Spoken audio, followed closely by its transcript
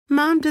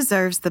Mom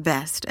deserves the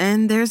best,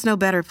 and there's no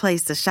better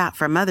place to shop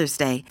for Mother's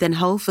Day than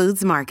Whole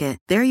Foods Market.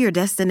 They're your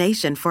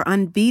destination for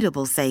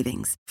unbeatable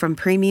savings, from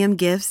premium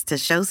gifts to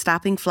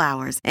show-stopping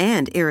flowers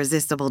and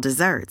irresistible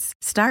desserts.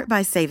 Start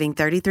by saving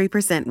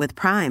 33% with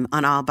Prime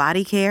on all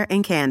body care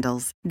and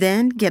candles.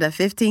 Then get a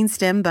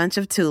 15-stem bunch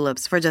of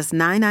tulips for just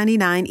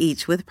 $9.99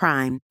 each with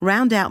Prime.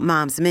 Round out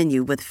Mom's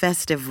menu with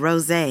festive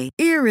rosé,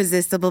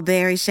 irresistible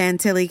berry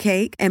chantilly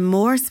cake, and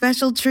more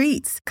special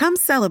treats. Come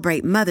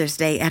celebrate Mother's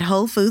Day at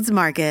Whole Foods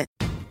Market.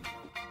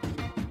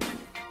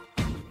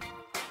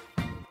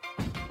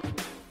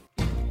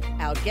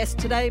 Our guest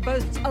today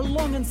boasts a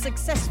long and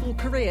successful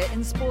career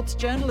in sports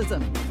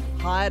journalism.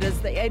 Hired as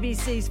the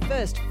ABC's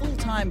first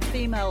full-time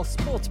female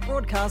sports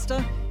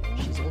broadcaster,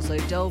 she's also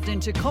delved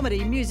into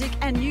comedy, music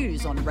and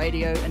news on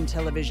radio and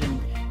television.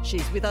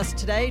 She's with us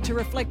today to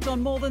reflect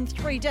on more than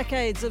 3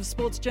 decades of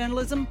sports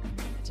journalism.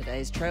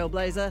 Today's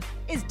trailblazer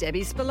is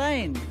Debbie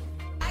Spillane.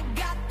 I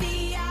got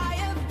the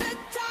eye of the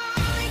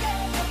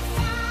tiger, the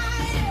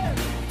fighter,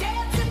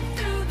 dancing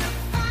through the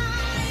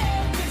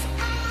fire, 'cause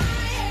I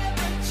am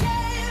a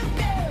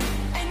champion,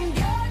 and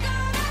you're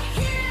gonna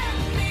hear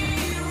me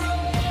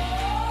roar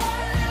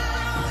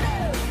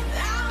louder,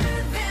 louder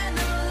than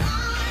a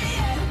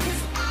lion,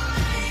 'cause I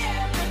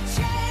am a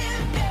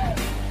champion,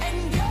 and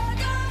you're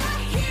gonna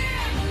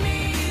hear me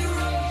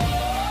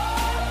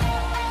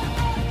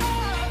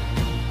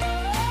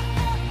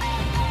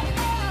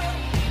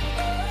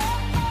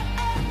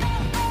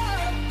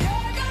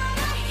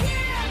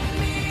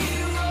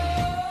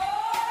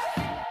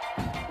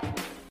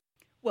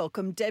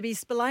Welcome, Debbie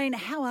Spillane.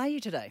 How are you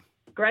today?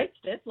 Great,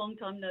 Steph. Long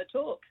time no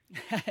talk.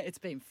 It's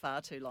been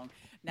far too long.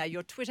 Now,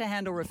 your Twitter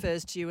handle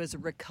refers to you as a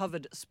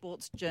recovered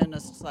sports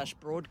journalist /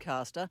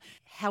 broadcaster.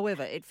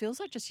 However, it feels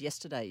like just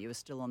yesterday you were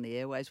still on the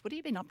airwaves. What have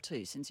you been up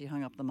to since you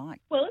hung up the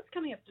mic? Well, it's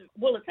coming up to,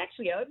 it's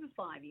actually over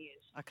 5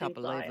 years. I can't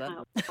believe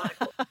that.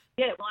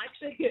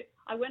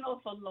 I went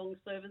off on long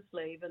service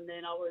leave, and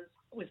then I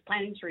was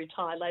planning to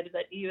retire later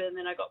that year, and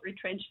then I got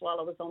retrenched while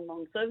I was on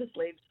long service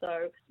leave.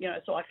 So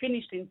I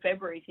finished in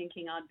February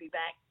thinking I'd be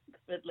back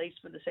at least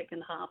for the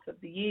second half of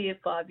the year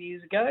 5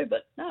 years ago,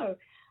 but no.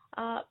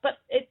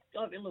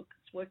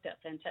 It's worked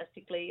out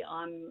fantastically.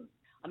 I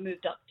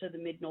moved up to the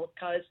mid-north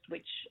coast,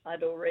 which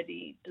I'd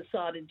already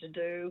decided to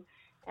do,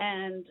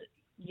 and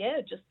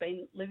just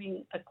been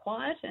living a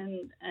quiet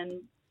and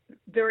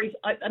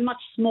a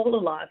much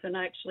smaller life, and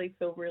I actually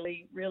feel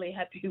really, really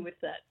happy with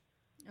that.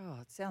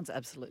 Oh, it sounds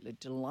absolutely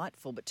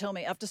delightful. But tell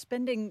me, after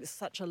spending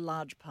such a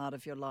large part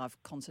of your life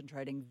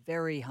concentrating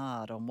very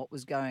hard on what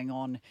was going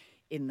on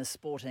in the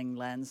sporting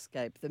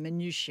landscape, the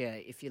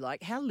minutiae, if you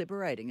like, how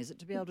liberating is it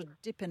to be able to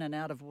dip in and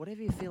out of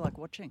whatever you feel like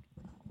watching?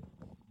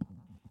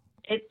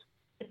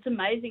 It's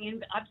amazing,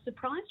 and I've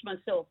surprised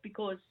myself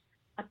because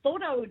I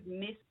thought I would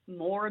miss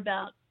more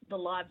about the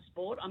live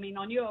sport. I mean,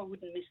 I knew I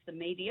wouldn't miss the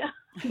media,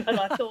 but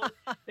I thought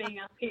being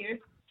up here,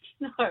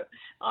 no,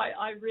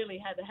 I really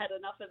had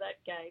enough of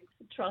that game,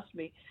 trust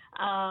me.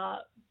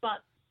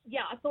 But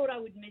I thought I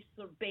would miss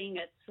sort of being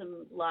at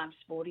some live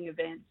sporting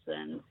events,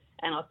 and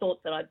I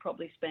thought that I'd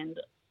probably spend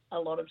a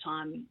lot of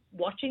time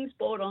watching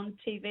sport on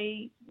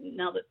TV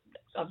now that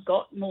I've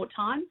got more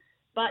time.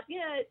 But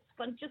it's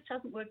fun. It just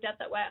hasn't worked out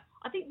that way.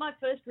 I think my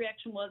first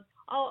reaction was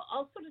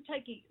I'll sort of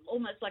take it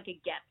almost like a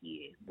gap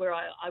year where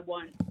I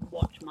won't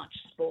watch much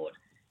sport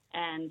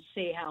and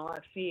see how I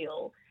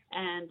feel.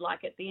 And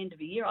like at the end of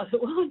the year, I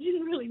thought, well, I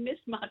didn't really miss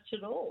much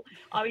at all.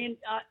 I mean,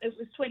 it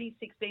was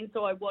 2016,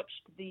 so I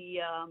watched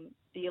the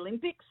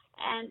Olympics,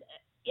 and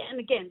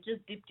again,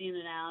 just dipped in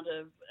and out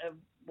of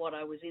what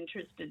I was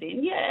interested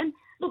in. And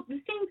look, the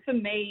thing for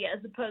me,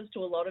 as opposed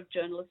to a lot of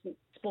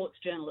sports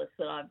journalists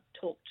that I've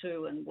talked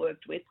to and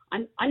worked with,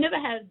 I never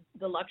had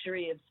the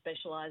luxury of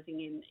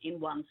specialising in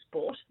one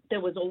sport.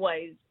 There was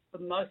always, for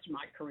most of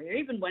my career,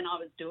 even when I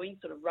was doing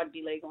sort of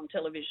rugby league on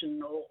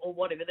television or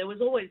whatever, there was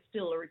always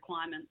still a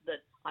requirement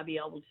that I be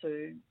able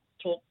to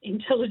talk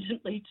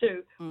intelligently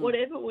to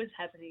whatever was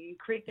happening in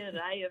cricket,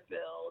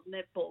 AFL,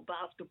 netball,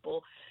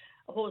 basketball,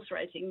 horse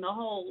racing, the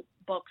whole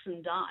box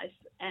and dice,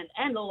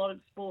 and a lot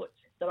of sports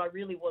that I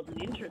really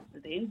wasn't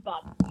interested in.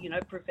 But,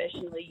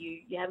 professionally,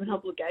 you have an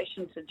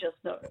obligation to just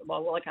know,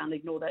 well, I can't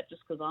ignore that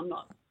just because I'm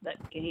not that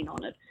keen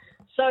on it.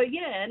 So,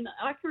 and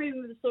I can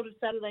remember the sort of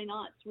Saturday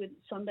nights with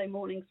Sunday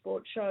morning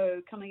sports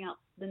show coming up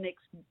the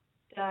next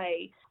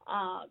day,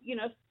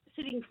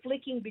 sitting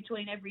flicking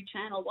between every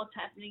channel, what's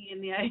happening in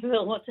the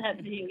AFL, what's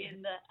happening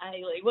in the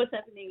A-League, what's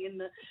happening in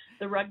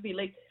the rugby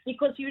league,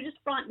 because you were just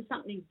frightened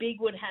something big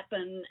would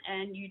happen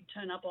and you'd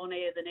turn up on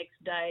air the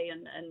next day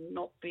and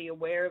not be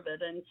aware of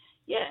it. And,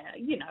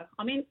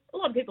 I mean, a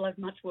lot of people have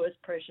much worse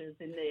pressures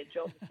in their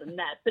jobs than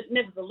that, but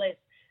nevertheless,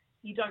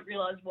 you don't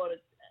realise what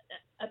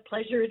a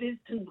pleasure it is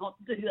to not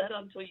do that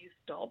until you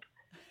stop.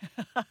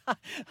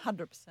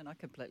 100%. I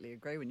completely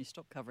agree. When you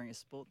stop covering a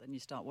sport, then you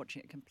start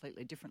watching it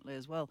completely differently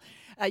as well.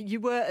 You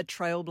were a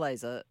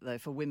trailblazer, though,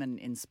 for women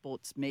in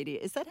sports media.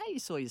 Is that how you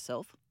saw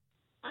yourself?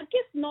 I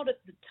guess not at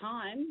the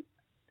time.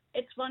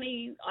 It's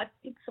funny, I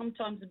think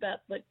sometimes about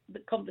the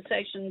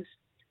conversations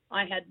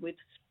I had with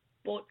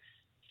sports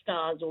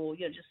stars or,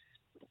 just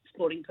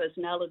sporting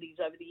personalities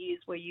over the years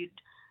where you'd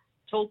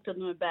talk to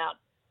them about,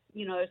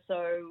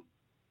 so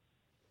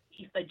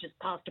if they just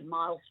passed a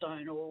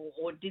milestone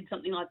or did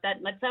something like that.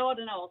 And they'd say, I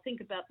don't know, I'll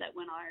think about that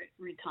when I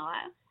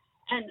retire.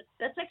 And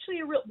that's actually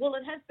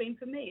it has been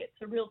for me.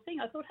 It's a real thing.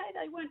 I thought, hey,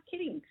 they weren't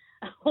kidding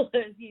all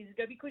those years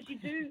ago, because you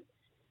do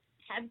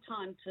have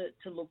time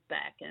to look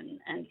back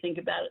and think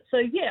about it. So,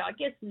 yeah, I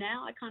guess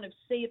now I kind of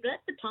see it. But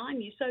at the time,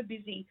 you're so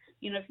busy,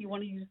 if you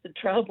want to use the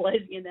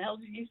trailblazing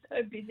analogy, you're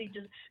so busy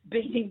just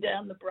beating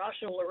down the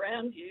brush all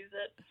around you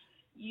that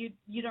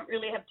you don't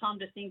really have time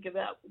to think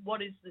about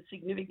what is the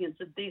significance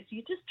of this.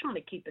 You're just trying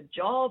to keep a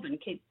job and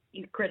keep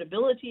your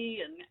credibility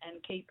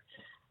and keep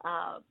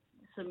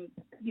some,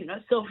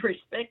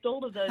 self-respect,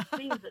 all of those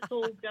things. It's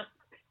all just,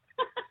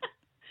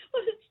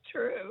 well, it's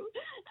true.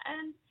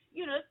 And,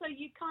 so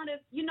you kind of,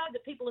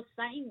 that people are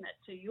saying that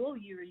to you, or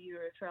you're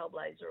a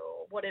trailblazer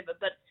or whatever,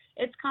 but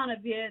it's kind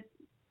of, yeah,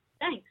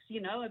 thanks,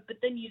 but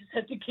then you just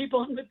have to keep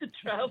on with the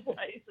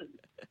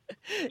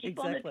trailblazing. Keep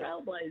on the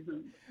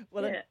trailblazing.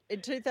 Well, yeah.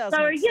 in 2007,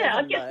 so, yeah,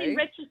 I guess though, in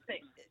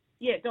retrospect.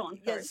 Yeah, go on.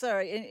 Sorry. Yeah,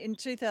 sorry. In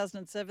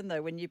 2007,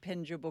 though, when you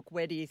penned your book,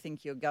 Where Do You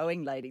Think You're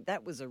Going, Lady?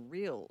 That was a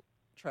real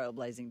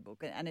trailblazing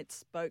book, and it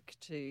spoke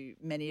to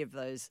many of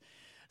those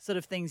sort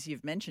of things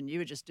you've mentioned. You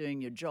were just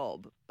doing your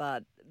job,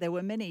 but there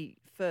were many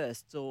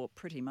firsts, or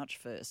pretty much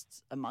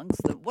firsts,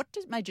 amongst them. What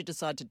made you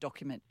decide to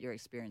document your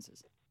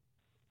experiences?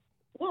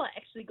 Well, I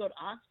actually got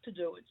asked to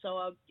do it.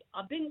 So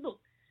I've been,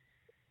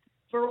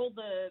 for all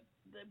the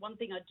one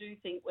thing I do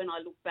think when I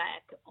look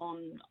back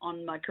on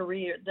my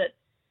career, that,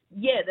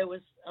 yeah, there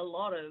was a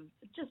lot of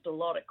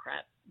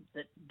crap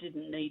that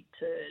didn't need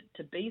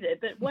to be there.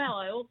 But, wow,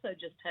 I also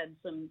just had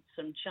some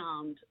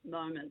charmed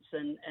moments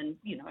and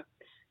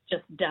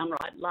just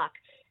downright luck.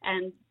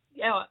 And,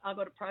 yeah, I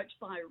got approached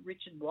by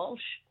Richard Walsh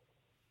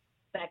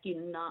back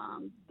in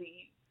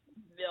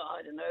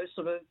I don't know,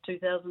 sort of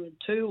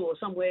 2002 or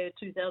somewhere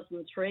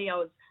 2003.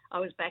 I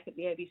was back at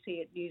the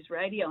ABC at News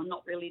Radio. I'm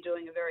not really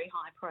doing a very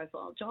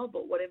high-profile job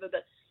or whatever,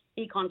 but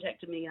he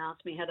contacted me and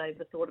asked me had I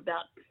ever thought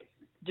about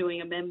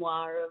doing a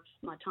memoir of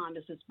my time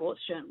as a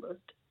sports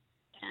journalist.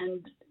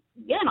 And,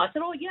 yeah, and I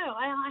said, oh, yeah,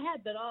 I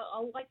had, but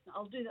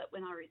I'll do that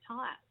when I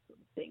retire, sort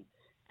of thing.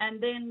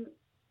 And then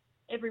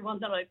everyone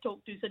that I've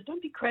talked to said,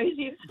 don't be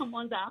crazy if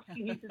someone's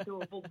asking you to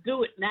do a book,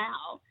 do it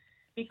now.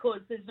 Because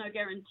there's no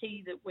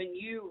guarantee that when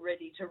you're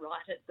ready to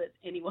write it that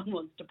anyone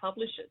wants to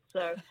publish it.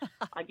 So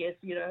I guess,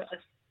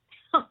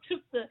 I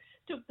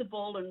took the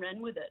ball and ran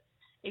with it,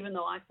 even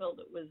though I felt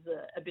it was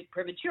a bit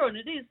premature. And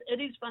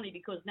it is funny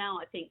because now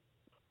I think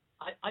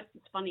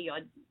it's funny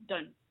I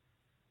don't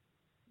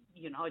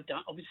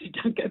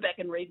don't go back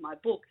and read my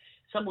book.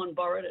 Someone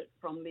borrowed it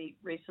from me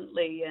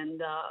recently,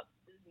 and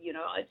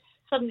I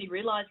suddenly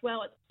realised,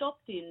 well, it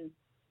stopped in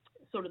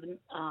sort of the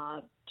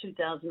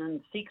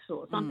 2006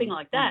 or something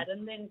like that,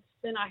 and then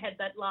I had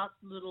that last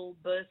little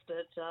burst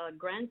at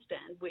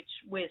Grandstand,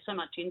 where so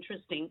much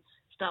interesting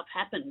stuff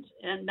happened,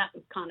 and that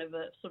was kind of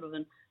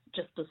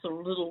just a sort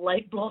of little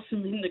late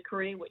blossom in the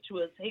career, which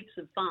was heaps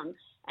of fun.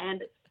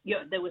 And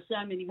there were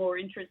so many more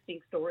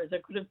interesting stories I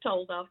could have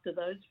told after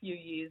those few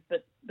years,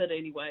 but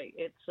anyway,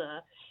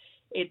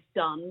 it's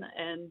done,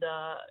 and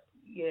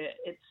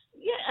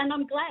and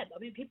I'm glad. I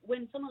mean, people,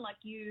 when someone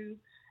like you.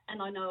 And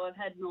I know I've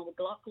had Norma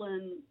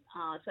McLaughlin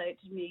say it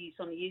to me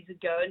some years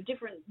ago, and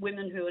different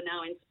women who are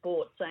now in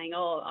sport saying,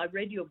 oh, I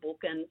read your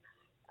book and,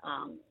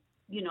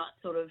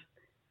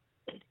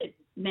 it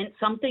meant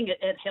something.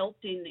 It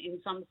helped in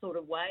some sort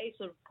of way,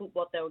 sort of put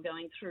what they were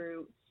going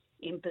through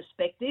in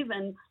perspective.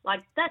 And,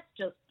 that's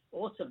just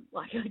awesome.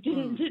 I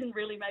didn't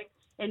really make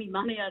any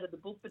money out of the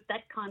book, but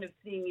that kind of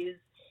thing is,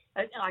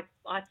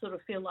 I sort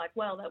of feel like,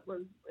 well,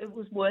 it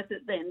was worth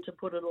it then to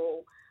put it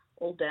all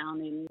down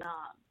in,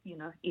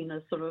 in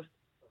a sort of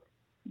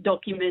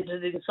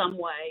documented in some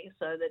way,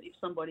 so that if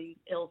somebody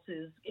else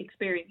is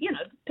experiencing,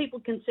 people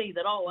can see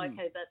that, oh,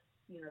 okay,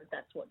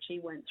 that's what she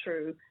went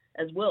through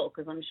as well,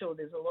 because I'm sure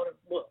there's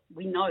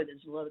we know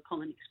there's a lot of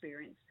common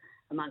experience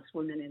amongst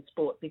women in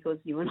sport, because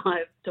you and I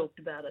have talked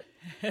about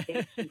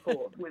it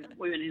before,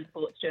 women in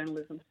sports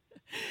journalism.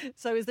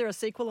 So is there a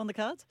sequel on the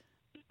cards?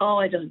 Oh,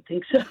 I don't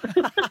think so.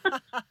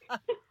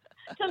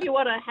 Tell you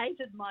what, I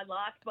hated my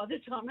life by the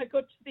time I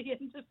got to the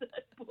end of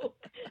that book.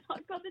 By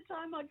the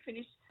time I'd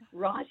finished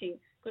writing,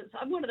 because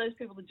I'm one of those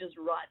people that just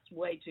writes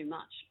way too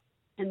much,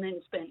 and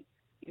then spent,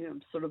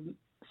 sort of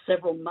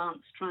several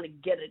months trying to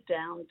get it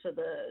down to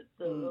the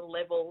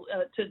level,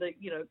 to the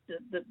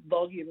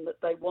volume that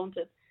they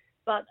wanted.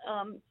 But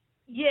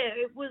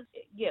it was,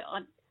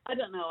 I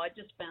don't know. I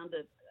just found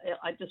it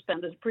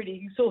a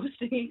pretty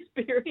exhausting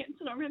experience,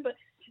 and I remember.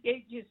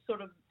 You're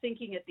sort of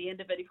thinking at the end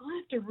of it, if I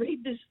have to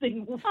read this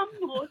thing one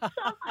more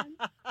time,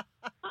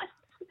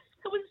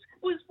 it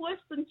was worse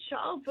than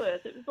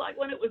childbirth. It was like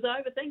when it was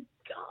over, thank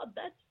God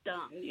that's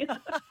done.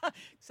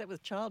 Except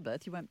with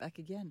childbirth, you went back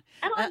again.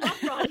 And I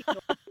love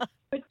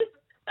writing.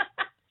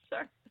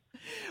 Sorry.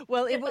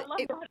 Well,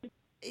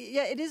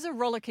 it is a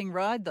rollicking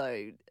ride,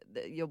 though.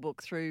 your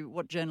book through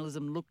what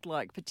journalism looked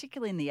like,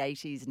 particularly in the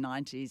 80s,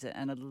 90s,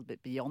 and a little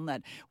bit beyond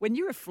that. When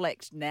you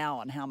reflect now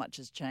on how much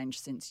has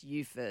changed since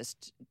you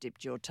first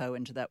dipped your toe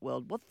into that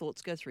world, what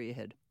thoughts go through your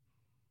head?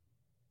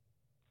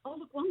 Oh,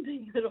 look, one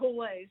thing that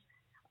always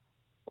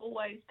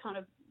kind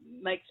of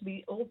makes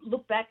me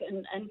look back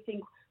and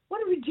think,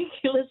 what a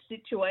ridiculous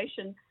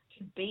situation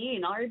to be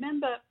in. I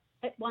remember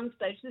at one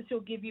stage, this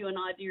will give you an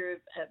idea of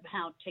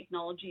how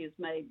technology has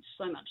made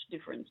so much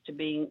difference to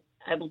being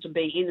able to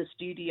be in a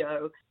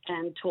studio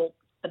and talk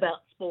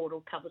about sport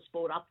or cover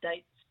sport,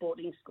 update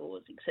sporting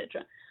scores,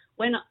 etc.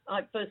 When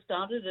I first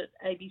started at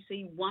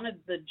ABC, one of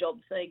the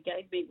jobs they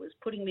gave me was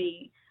putting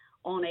me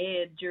on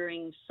air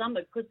during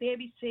summer, because the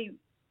ABC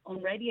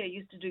on radio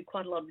used to do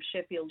quite a lot of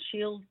Sheffield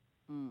Shield,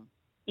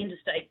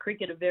 interstate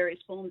cricket of various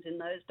forms in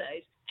those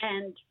days.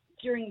 And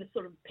during the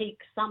sort of peak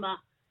summer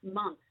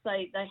months,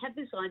 they had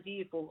this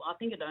idea for, I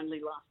think it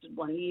only lasted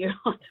 1 year.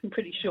 I'm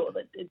pretty sure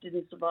that it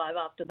didn't survive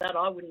after that.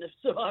 I wouldn't have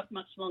survived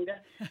much longer.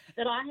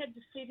 That I had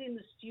to sit in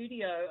the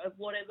studio of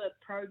whatever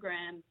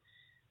program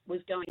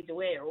was going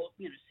to air, or,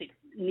 you know, sit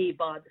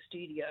nearby the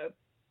studio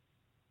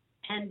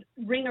and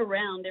ring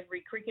around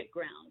every cricket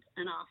ground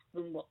and ask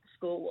them what the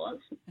score was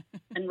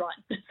and write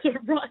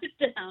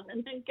it down,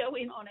 and then go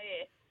in on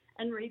air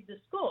and read the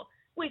score,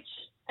 which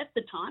at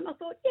the time I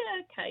thought,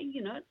 yeah, okay,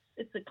 you know,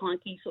 it's a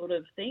clunky sort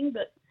of thing,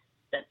 but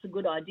that's a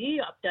good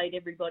idea. Update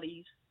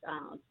everybody's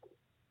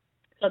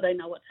so they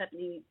know what's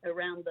happening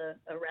around the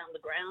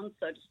ground,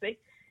 so to speak.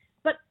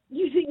 But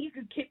you think you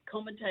could keep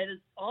commentators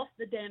off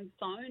the damn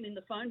phone in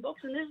the phone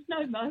box, and there's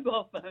no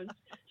mobile phones,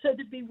 so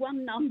there'd be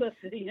one number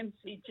for the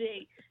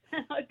MCG,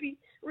 and I'd be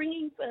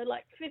ringing for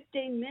like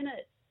 15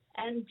 minutes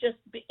and just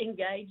be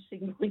engage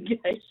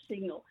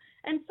signal.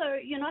 And so,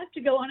 you know, I have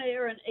to go on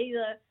air and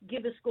either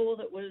give a score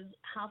that was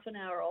half an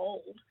hour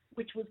old,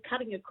 which was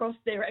cutting across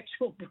their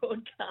actual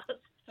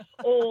broadcast,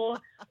 or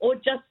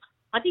just,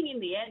 I think in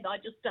the end I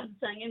just started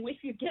saying, and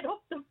if you get off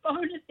the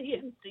phone at the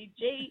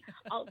MCG,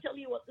 I'll tell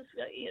you what the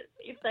score is.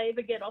 If they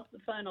ever get off the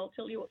phone, I'll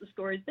tell you what the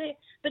score is there.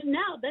 But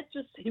now that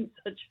just seems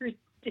such a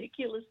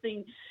ridiculous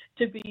thing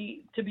to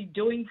be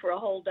doing for a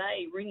whole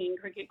day, ringing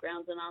cricket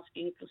grounds and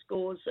asking for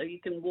scores so you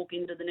can walk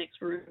into the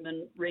next room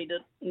and read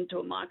it into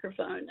a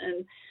microphone.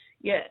 And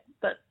yeah,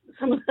 but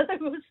some of those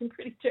were some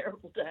pretty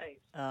terrible days.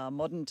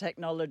 Modern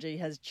technology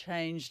has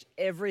changed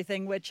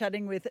everything. We're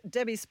chatting with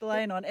Debbie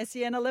Spillane on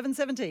SEN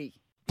 1170.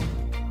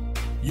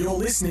 You're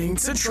listening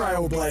to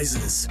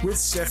Trailblazers with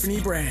Stephanie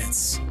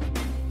Brantz.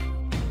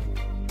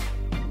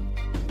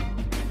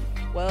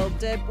 Well,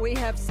 Deb, we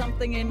have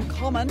something in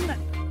common.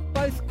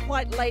 Both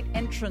quite late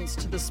entrants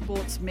to the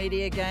sports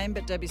media game,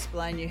 but Debbie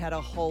Spillane, you had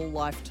a whole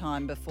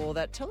lifetime before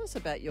that. Tell us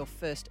about your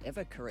first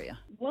ever career.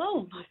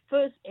 Well, my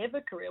first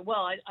ever career. Well,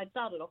 I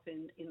started off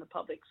in the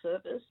public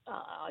service.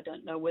 I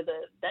don't know whether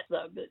that's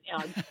but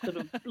I sort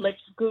of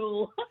left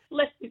school.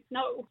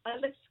 I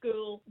left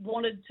school,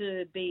 wanted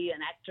to be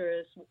an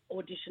actress,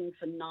 auditioned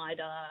for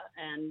NIDA,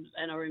 and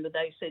I remember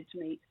they said to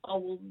me, oh,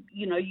 well,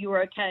 you know,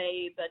 you're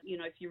okay, but, you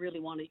know, if you really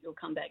want it, you'll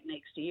come back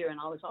next year. And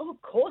I was, oh,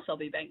 of course I'll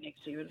be back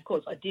next year. And of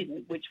course I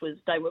didn't, which was,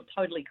 they were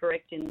totally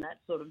correct in that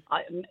sort of,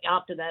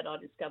 after that I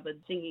discovered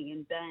singing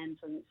in bands,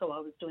 and so I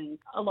was doing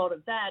a lot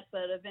of that,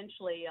 but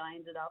eventually I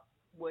ended up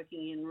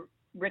working in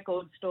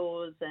record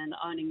stores and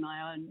owning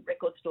my own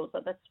record store. So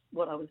that's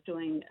what I was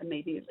doing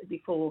immediately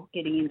before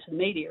getting into the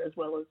media, as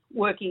well as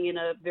working in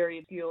a very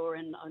obscure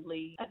and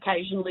only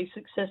occasionally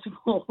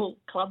successful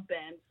club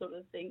band sort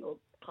of thing, or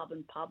club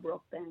and pub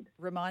rock band.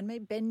 Remind me,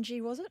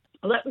 Benji, was it?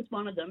 Well, that was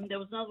one of them. There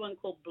was another one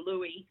called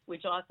Bluey,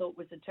 which I thought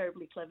was a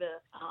terribly clever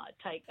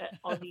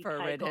Aussie For a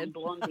take redhead. on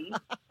Blondie.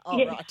 Oh,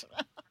 Yeah. right.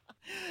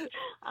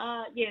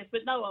 Yes,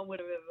 but no one would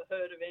have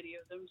ever heard of any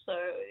of them. So,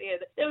 yeah,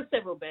 there were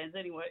several bands.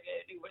 Anyway,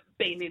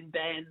 being in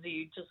bands,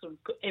 you just sort of,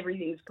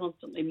 everything's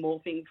constantly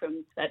morphing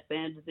from that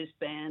band to this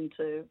band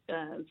to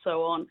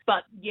so on.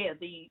 But, yeah,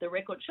 the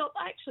record shop,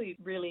 I actually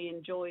really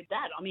enjoyed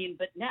that. I mean,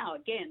 but now,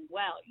 again,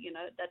 wow, you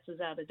know, that's as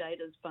out of date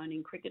as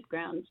phoning cricket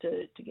grounds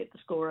to get the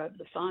score over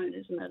the phone,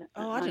 isn't it?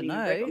 Oh, I don't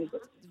know.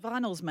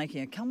 Vinyl's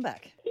making a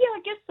comeback. Yeah,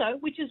 I guess so,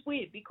 which is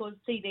weird because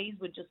CDs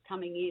were just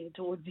coming in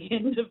towards the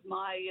end of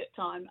my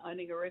time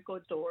owning a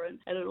record store, and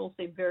it all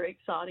seemed very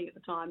exciting at the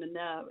time, and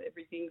now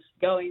everything's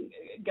going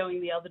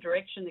the other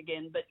direction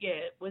again. But yeah,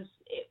 it was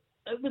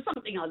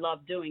something I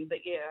loved doing, but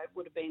yeah, it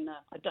would have been,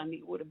 I don't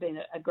think it would have been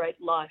a great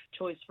life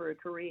choice for a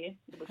career.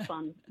 It was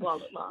fun while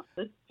it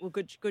lasted. Well,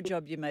 good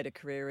job you made a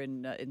career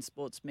in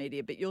sports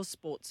media, but your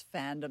sports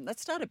fandom, that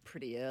started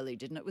pretty early,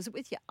 didn't it? Was it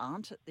with your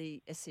aunt at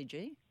the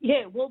SCG?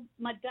 Yeah, well,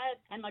 my dad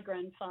and my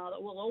grandfather,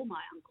 well, all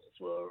my uncles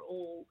were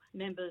all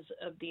members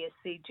of the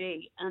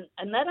SCG,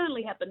 and that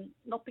only happened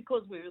not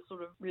because we were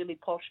sort of really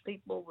posh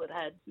people that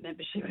had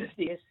membership of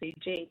the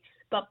SCG,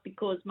 but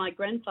because my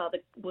grandfather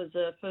was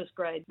a first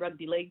grade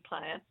rugby league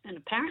player, and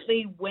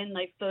apparently when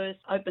they first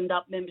opened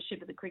up membership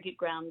at the cricket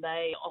ground,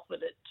 they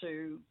offered it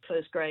to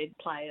first grade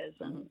players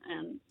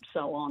and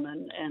so on,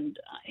 and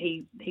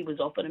he was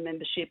offered a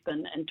membership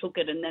and took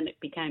it, and then it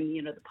became,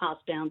 you know, the pass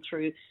down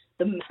through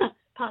the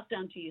pass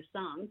down to your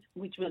sons,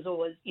 which was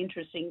always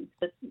interesting.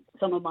 That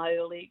some of my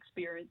early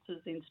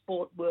experiences in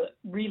sport were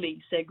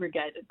really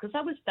segregated, because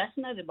I was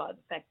fascinated by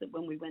the fact that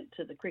when we went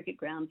to the cricket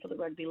ground for the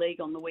rugby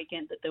league on the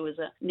weekend, that there was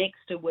next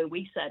to where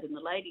we sat in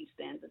the ladies'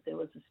 stand, that there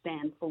was a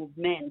stand full of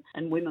men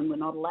and women were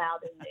not allowed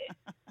in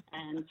there.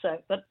 And so,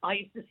 but I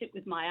used to sit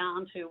with my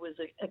aunt, who was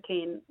a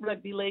keen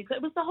rugby league. So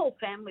it was the whole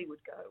family would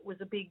go.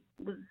 It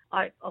was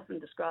I often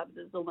describe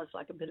it as almost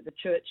like a bit of a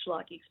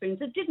church-like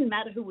experience. It didn't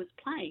matter who was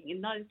playing.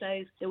 In those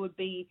days, there would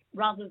be,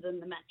 rather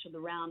than the match of the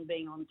round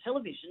being on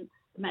television,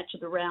 the match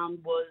of the round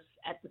was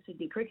at the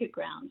Sydney Cricket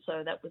Ground.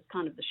 So that was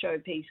kind of the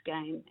showpiece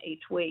game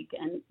each week.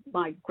 And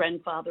my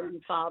grandfather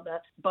and father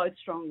both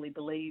strongly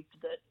believed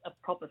that a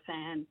proper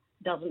fan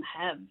doesn't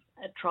have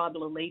a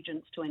tribal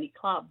allegiance to any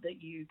club,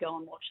 that you go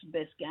and watch the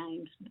best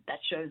games. That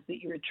shows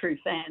that you're a true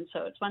fan.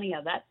 So it's funny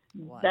how that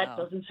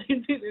doesn't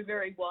seem to be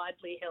very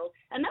widely held.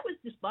 And that was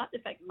despite the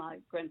fact that my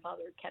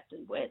grandfather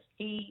captained West.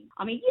 He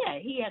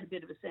had a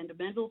bit of a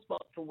sentimental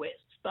spot for West,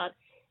 but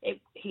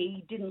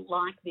he didn't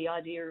like the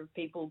idea of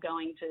people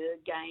going to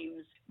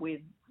games with,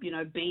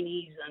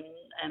 beanies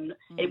and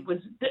it was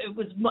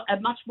a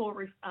much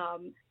more,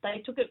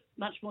 they took it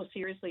much more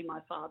seriously, my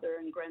father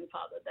and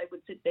grandfather. They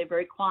would sit there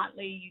very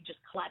quietly. You just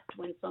clapped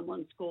when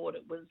someone scored.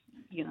 It was,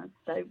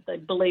 they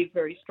believed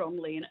very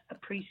strongly in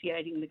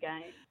appreciating the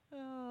game.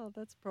 Oh,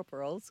 that's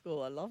proper old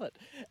school. I love it.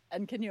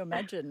 And can you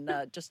imagine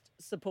just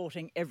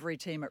supporting every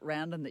team at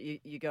Roundon that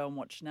you go and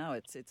watch now?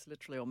 It's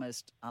literally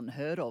almost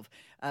unheard of.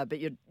 But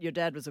your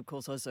dad was, of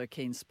course, also a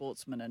keen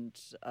sportsman, and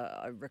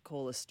I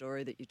recall a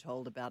story that you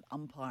told about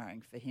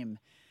umpiring for him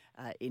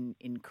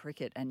in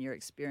cricket and your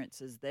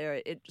experiences there.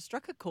 It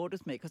struck a chord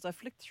with me because I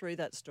flicked through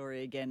that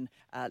story again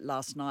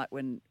last night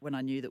when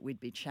I knew that we'd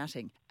be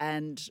chatting.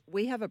 And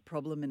we have a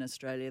problem in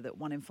Australia that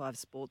 1 in 5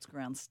 sports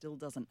grounds still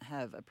doesn't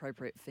have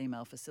appropriate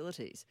female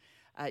facilities.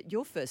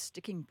 Your first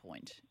sticking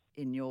point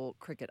in your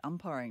cricket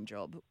umpiring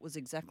job was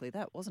exactly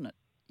that, wasn't it?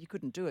 You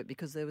couldn't do it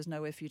because there was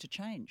nowhere for you to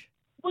change.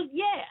 Well,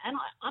 yeah, and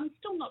I'm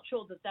still not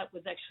sure that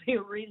was actually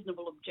a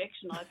reasonable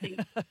objection.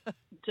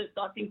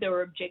 I think there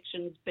were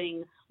objections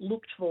being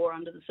looked for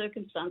under the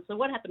circumstance. So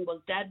what happened was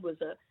Dad was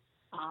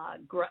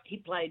he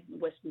played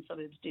Western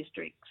Suburbs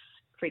Districts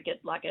cricket,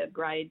 like a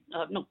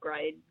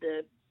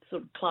the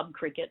sort of club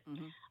cricket,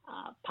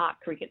 park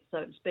cricket,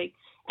 so to speak.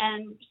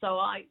 And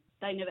so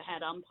they never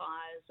had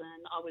umpires,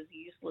 and I was a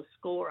useless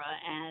scorer.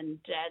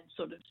 And Dad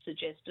sort of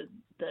suggested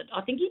that,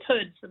 I think he'd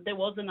heard that there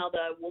was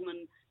another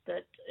woman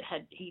that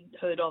he'd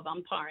heard of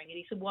umpiring, and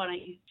he said, why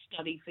don't you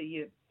study for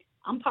your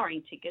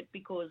umpiring ticket,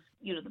 because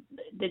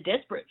they're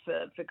desperate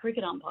for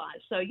cricket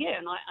umpires. So yeah,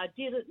 and I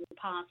did it and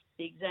passed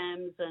the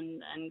exams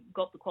and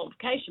got the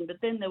qualification. But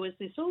then there was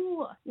this,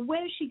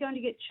 where is she going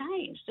to get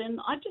changed? And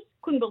I just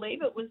couldn't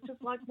believe it. It was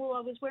just like, well,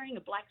 I was wearing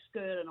a black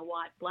skirt and a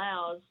white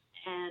blouse,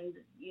 and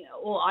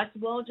or I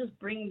said, well,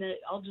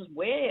 I'll just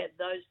wear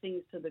those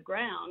things to the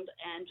ground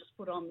and just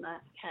put on the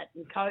hat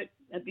and coat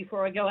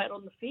before I go out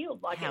on the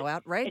field. Like, how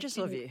outrageous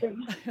of you!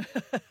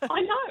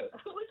 I know.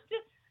 It was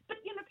just.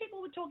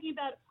 People were talking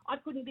about I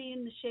couldn't be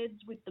in the sheds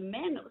with the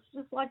men. It was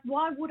just like,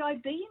 why would I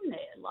be in there?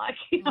 Like,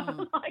 it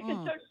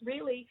don't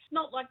really,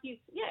 not like you.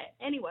 Yeah.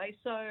 Anyway,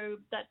 so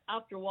that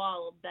after a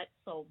while, that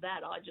solved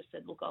that. I just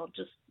said, look, I'll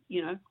just,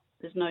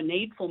 there's no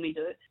need for me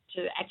to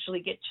actually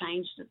get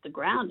changed at the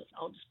ground.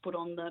 I'll just put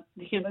on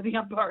the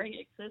umpiring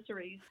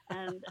accessories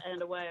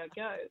and away I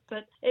go.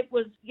 But it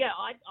was,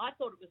 I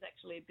thought it was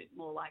actually a bit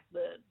more like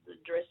the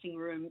dressing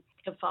room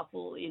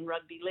kerfuffle in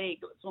rugby league.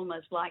 It was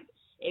almost like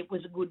it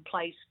was a good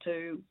place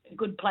to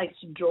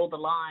draw the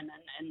line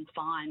and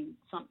find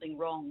something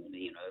wrong.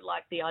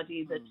 Like the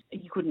idea that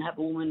you couldn't have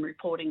a woman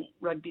reporting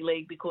rugby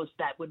league because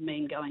that would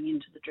mean going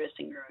into the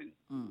dressing room,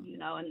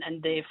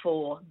 and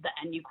therefore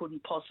and you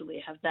couldn't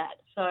possibly have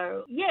that.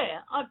 So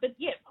I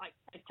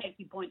take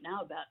your point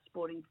now about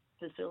sporting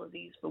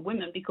facilities for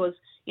women, because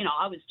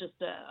I was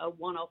just a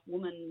one-off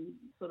woman,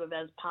 sort of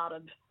as part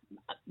of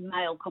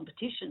male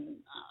competition,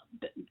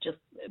 just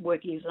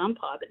working as an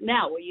umpire. But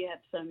now where you have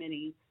so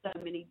many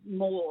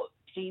more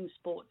team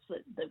sports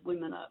that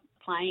women are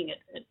playing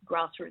at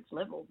grassroots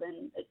level,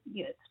 then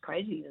it's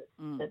crazy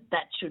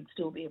that should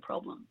still be a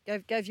problem.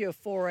 Gave you a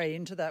foray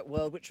into that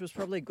world, which was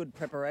probably good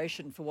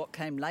preparation for what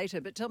came later.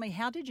 But tell me,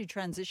 how did you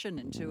transition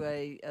into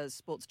a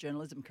sports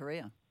journalism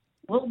career?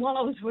 Well, while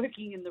I was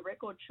working in the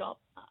record shop,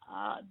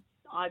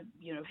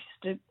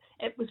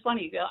 it was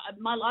funny.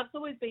 My life's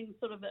always been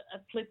sort of a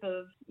flip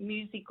of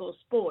music or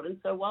sport. And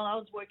so while I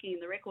was working in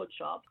the record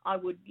shop, I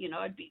would,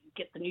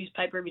 get the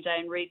newspaper every day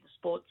and read the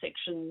sports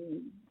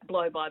section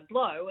blow by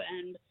blow.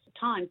 And at the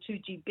time,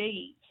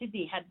 2GB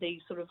Sydney had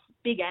these sort of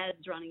big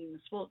ads running in the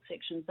sports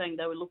section saying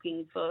they were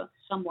looking for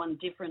someone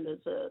different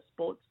as a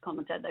sports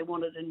commentator. They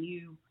wanted a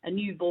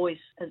new voice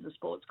as a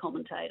sports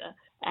commentator.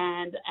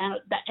 And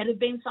it had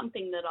been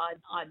something that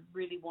I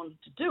really wanted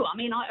to do. I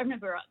mean, I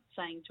remember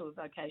saying to a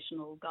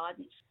vocational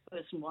guidance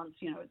person once,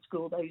 at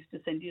school, they used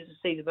to send you to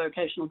see the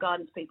vocational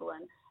guidance people,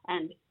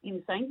 And he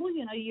was saying, well,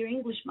 your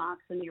English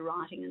marks and your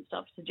writing and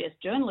stuff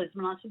suggest journalism.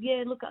 And I said,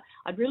 yeah, look,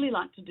 I'd really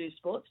like to do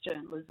sports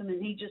journalism.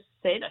 And he just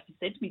said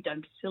to me,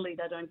 don't be silly,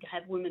 they don't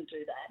have women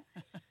do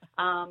that.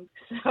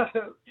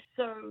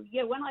 So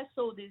when I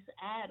saw this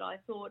ad, I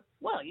thought,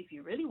 well, if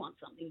you really want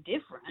something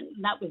different,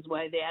 and that was the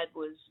way the ad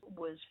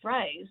was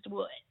phrased,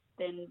 well,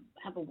 then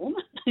have a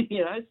woman,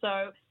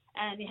 so.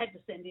 And you had to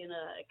send in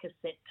a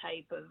cassette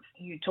tape of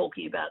you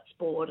talking about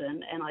sport,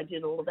 and I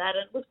did all of that.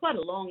 And it was quite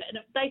a long, and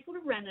they sort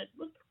of ran it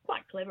was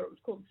quite clever. It was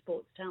called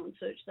Sports Talent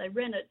Search. They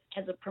ran it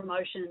as a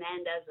promotion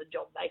and as a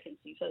job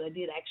vacancy, so they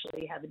did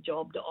actually have a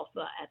job to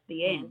offer at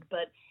the end,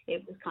 but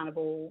it was kind of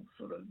all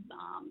sort of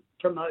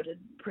promoted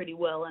pretty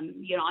well. And,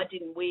 I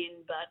didn't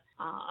win, but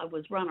I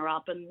was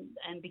runner-up,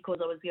 and because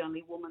I was the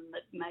only woman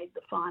that made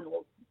the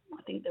final,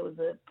 I think there was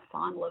a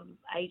final of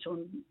 8 or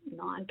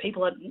 9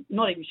 people. I'm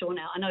not even sure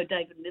now. I know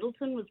David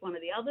Middleton was one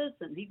of the others,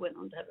 and he went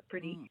on to have a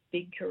pretty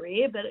big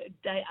career, but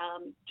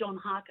John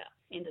Harker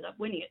ended up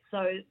winning it.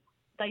 So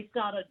they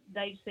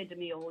said to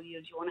me, do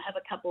you want to have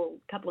a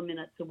couple of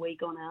minutes a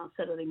week on our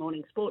Saturday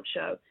morning sports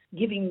show,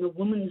 giving the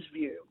woman's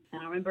view?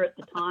 And I remember at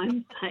the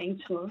time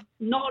saying to them,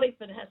 not if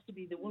it has to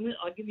be the woman,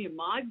 I'll give you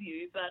my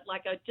view, but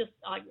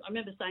I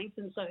remember saying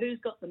to them, so who's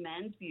got the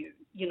man's view?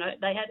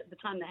 They had, at the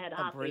time, they had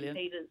Hartley and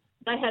Peters.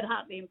 They had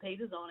Hartley and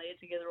Peters on air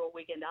together all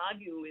weekend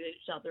arguing with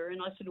each other,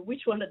 and I said,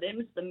 which one of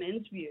them is the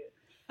men's view?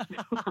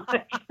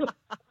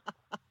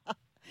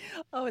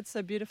 Oh, it's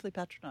so beautifully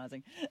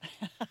patronising.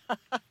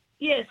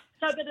 Yes.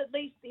 So, but at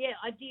least,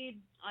 I did.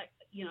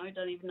 I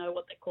don't even know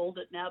what they called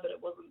it now, but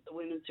it wasn't the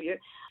women's view.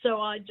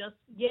 So I just,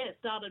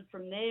 started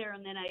from there,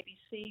 and then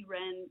ABC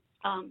ran.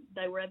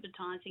 They were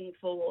advertising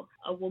for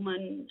a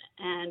woman,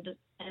 and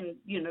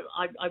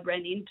I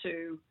ran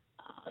into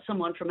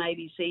someone from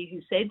ABC who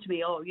said to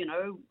me,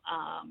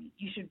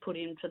 you should put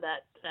in for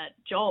that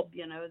job.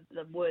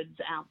 The word's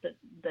out that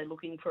they're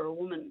looking for a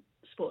woman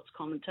sports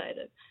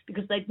commentator,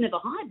 because they'd never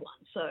hired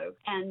one. So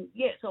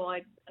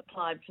I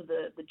applied for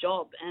the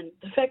job, and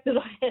the fact that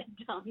I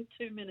had done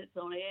 2 minutes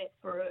on air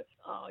for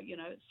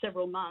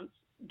several months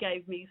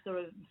gave me sort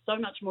of so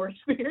much more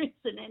experience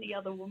than any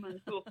other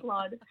woman who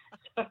applied.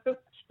 So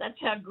that's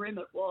how grim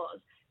it was.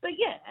 But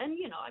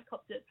I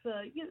copped it for,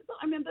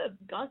 I remember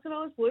guys that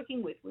I was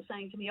working with were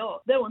saying to me,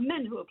 there were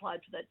men who applied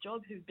for that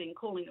job who'd been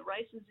calling the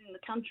races in the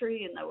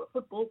country, and they were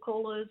football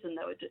callers, and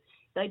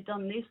they'd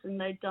done this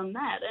and they'd done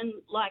that. And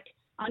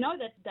I know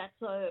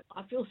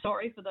I feel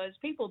sorry for those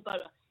people,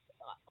 but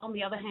on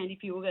the other hand,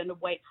 if you were going to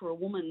wait for a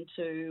woman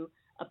to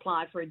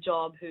apply for a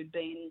job who'd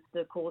been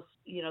the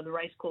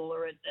race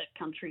caller at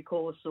country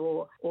course,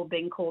 or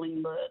been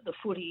calling the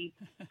footy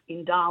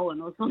in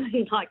Darwin or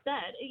something like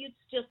that, it's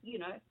just,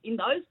 in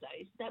those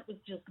days, that was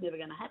just never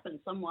going to happen.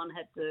 Someone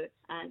had to,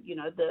 and,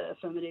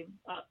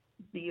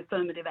 the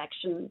affirmative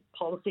action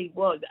policy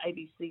was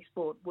ABC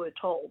Sport were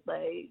told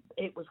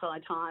it was high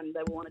time.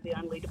 They were one of the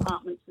only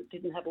departments that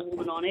didn't have a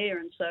woman on air,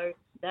 and so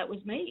that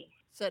was me.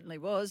 Certainly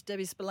was.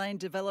 Debbie Spillane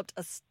developed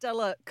a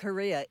stellar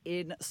career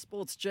in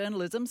sports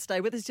journalism. Stay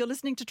with us. You're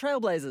listening to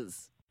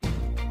Trailblazers.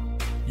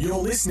 You're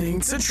listening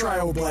to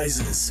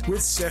Trailblazers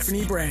with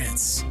Stephanie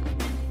Brantz.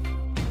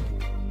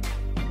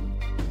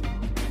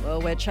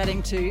 Well, we're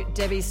chatting to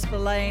Debbie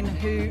Spillane,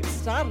 who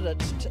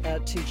started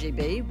at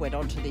 2GB, went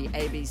on to the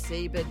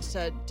ABC.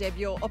 But, Deb,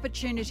 your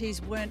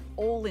opportunities weren't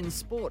all in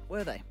sport,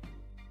 were they?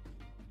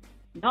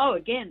 No,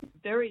 again,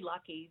 very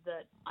lucky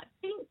that I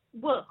think,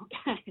 well,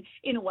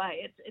 in a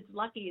way, it's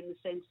lucky in the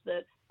sense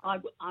that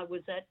I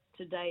was at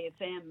Today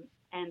FM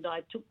and I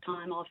took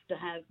time off to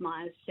have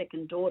my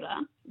second daughter.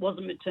 It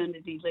wasn't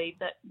maternity leave,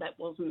 that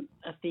wasn't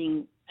a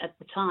thing at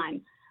the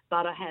time,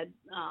 but I had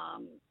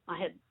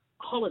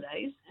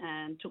holidays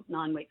and took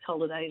 9 weeks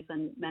holidays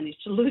and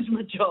managed to lose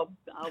my job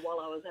while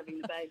I was having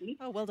the baby.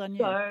 Oh, well done you.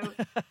 So,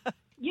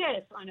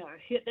 yes, I know.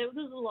 There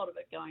was a lot of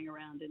it going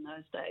around in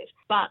those days.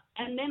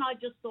 And then I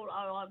just thought,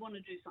 I want to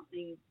do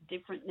something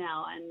different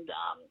now. And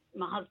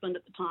my husband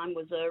at the time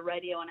was a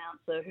radio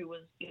announcer who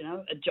was,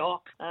 a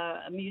jock,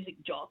 a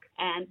music jock.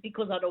 And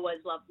because I'd always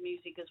loved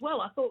music as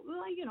well, I thought,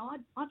 well,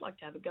 I'd like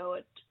to have a go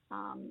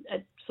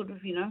at sort of,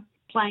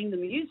 playing the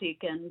music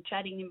and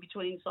chatting in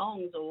between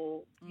songs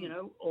or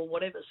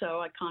whatever. So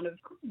I kind of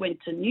went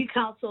to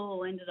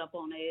Newcastle, ended up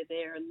on air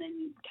there, and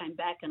then came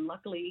back. And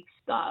luckily,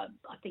 I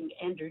think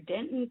Andrew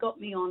Denton got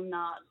me on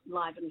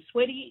Live and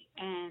Sweaty,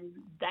 and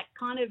that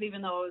kind of,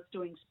 even though I was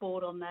doing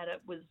sport on that,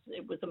 it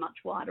was a much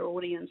wider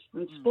audience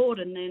than sport.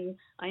 And then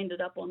I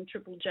ended up on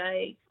Triple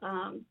J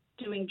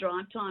doing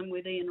drive time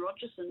with Ian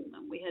Rogerson,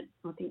 and we had,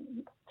 I think,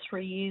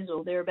 3 years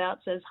or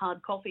thereabouts as Hard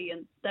Coffee,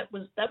 and that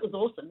was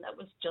awesome. That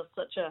was just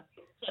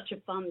such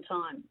a fun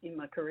time in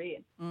my career.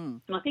 And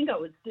I think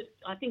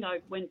I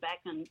went back,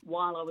 and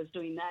while I was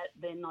doing that,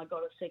 then I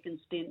got a second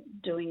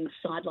stint doing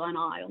Sideline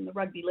Eye on the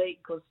rugby league,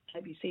 because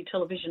ABC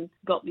Television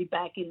got me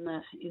back in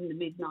the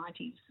mid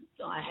 90s.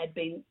 I had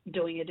been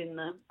doing it in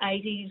the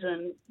 80s,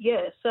 and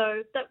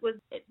so that was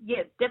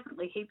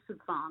definitely heaps of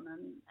fun,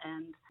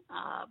 and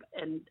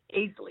and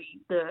easily.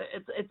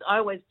 I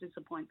always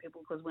disappoint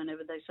people because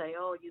whenever they say,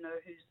 "Oh, you know,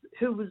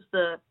 who was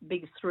the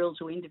biggest thrill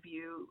to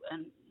interview,"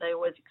 and they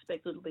always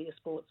expect it to be a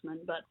sportsman.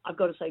 But I've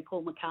got to say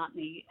Paul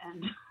McCartney,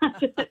 and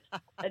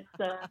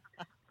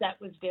that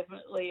was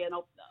definitely an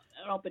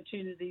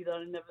opportunity that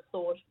I never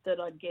thought that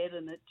I'd get,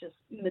 and it just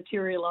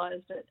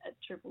materialised at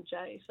Triple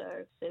J.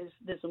 So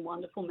there's some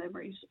wonderful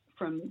memories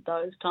from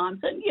those times,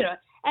 and you know,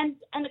 and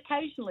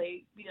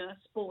occasionally, you know,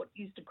 sport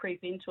used to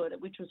creep into it,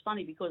 which was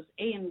funny because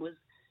Ian was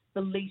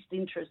the least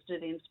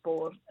interested in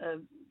sport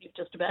of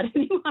just about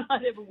anyone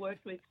I'd ever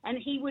worked with. And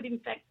he would, in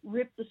fact,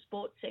 rip the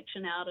sports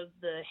section out of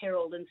the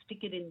Herald and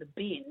stick it in the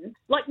bin,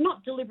 like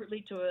not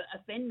deliberately to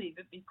offend me,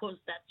 but because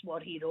that's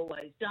what he'd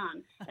always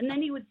done. And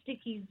then he would stick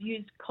his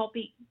used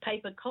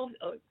paper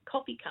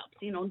coffee cups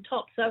in on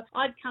top. So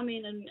I'd come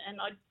in and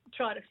I'd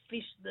try to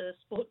fish the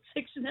sports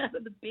section out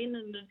of the bin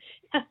and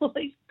have all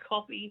these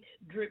coffee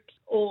drips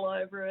all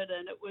over it.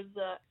 And it was,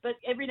 but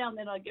every now and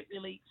then I'd get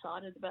really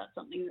excited about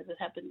something that had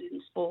happened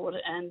in sport,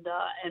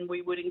 and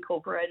we would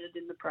incorporate it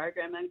in the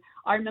program. And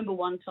I remember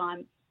one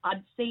time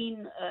I'd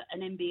seen an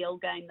NBL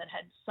game that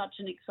had such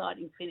an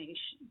exciting finish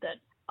that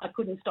I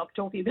couldn't stop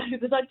talking about it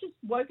because I'd just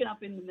woken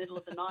up in the middle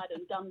of the night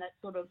and done that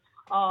sort of,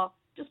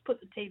 just put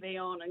the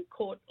TV on and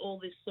caught all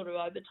this sort of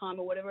overtime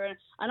or whatever.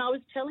 And I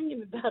was telling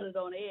him about it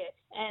on air,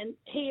 and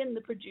he and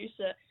the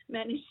producer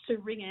managed to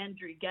ring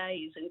Andrew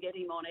Gaze and get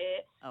him on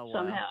air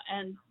somehow.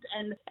 And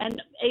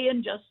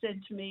Ian just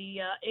said to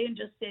me, Ian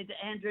just said to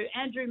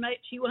Andrew, mate,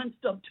 she won't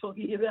stop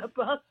talking about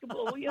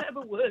basketball. Will you have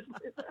a word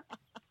with her?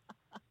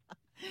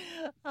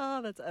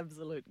 Oh, that's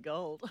absolute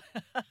gold.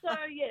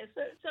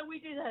 So we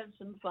did have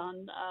some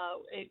fun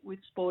with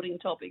sporting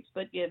topics,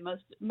 but yeah,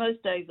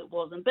 most days it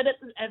wasn't. But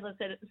as I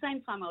said, at the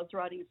same time, I was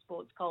writing a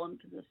sports column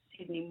for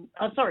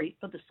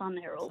the Sun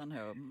Herald.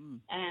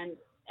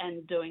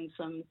 And doing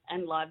some,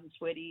 and Live and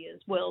Sweaty as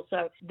well.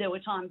 So there were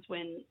times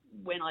when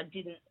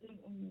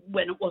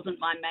it wasn't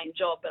my main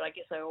job, but I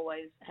guess I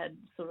always had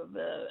sort of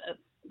a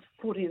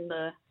foot in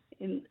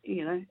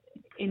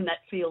that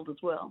field as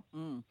well.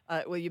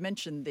 Well, you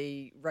mentioned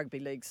the rugby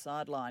league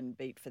sideline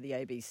beat for the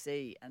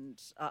ABC,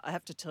 and I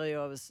have to tell you,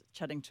 I was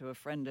chatting to a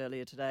friend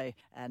earlier today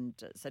and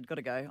said, got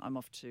to go, I'm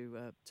off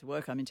to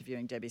work, I'm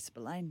interviewing Debbie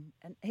Spillane.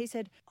 And he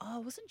said,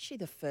 wasn't she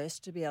the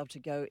first to be able to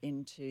go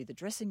into the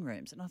dressing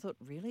rooms? And I thought,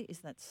 really? Is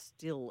that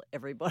still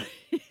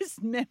everybody's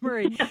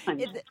memory?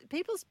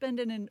 People spend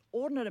an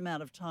inordinate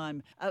amount of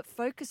time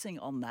focusing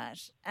on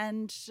that,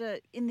 and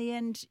in the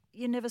end,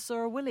 you never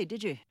saw a willy,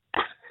 did you?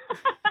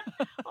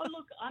 Oh,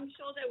 look, I'm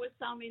sure there was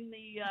some in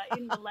the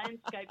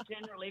landscape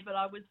generally, but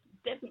I was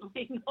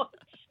definitely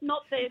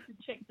not there to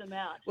check them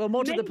out. Well,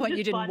 more to the point,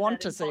 you didn't want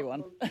to see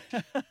one.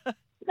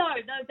 No,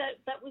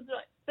 that was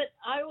right. But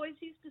I always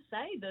used to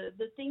say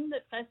the thing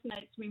that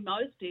fascinates me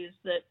most is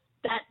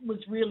that was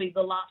really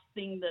the last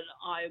thing that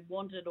I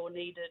wanted or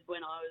needed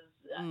when I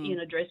was in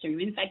a dressing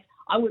room. In fact,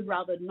 I would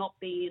rather not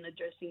be in a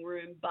dressing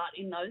room, but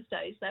in those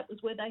days, that was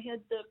where they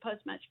had the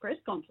post-match press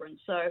conference.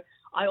 So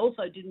I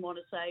also didn't want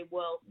to say,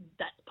 well,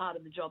 that's part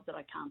of the job that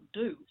I can't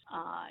do.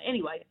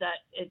 Anyway,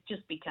 that it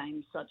just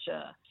became such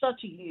a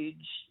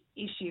huge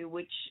issue,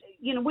 which,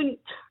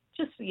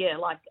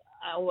 like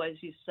I always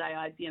used to say,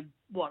 I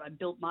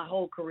built my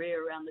whole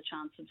career around the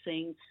chance of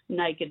seeing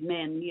naked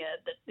men.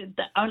 Yeah,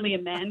 that only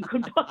a man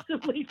could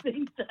possibly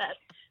think that.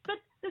 But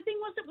the thing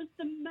was, it was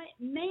the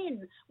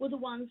men were the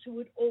ones who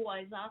would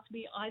always ask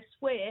me. I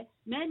swear,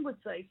 men would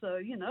say, so,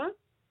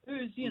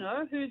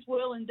 who's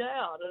well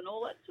endowed and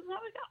all that. So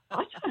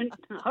I don't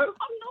know.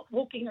 I'm not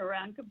walking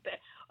around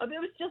it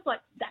was just like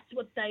that's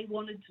what they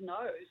wanted to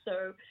know.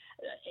 So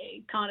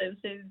it kind of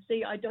says,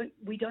 see,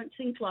 we don't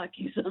think like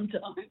you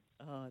sometimes.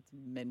 Oh, it's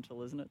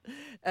mental, isn't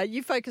it?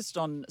 You focused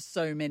on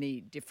so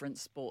many different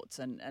sports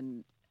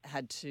and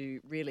had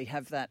to really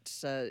have that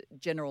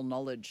general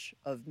knowledge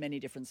of many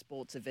different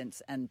sports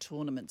events and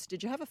tournaments.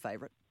 Did you have a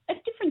favourite?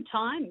 At different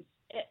times.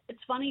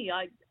 It's funny,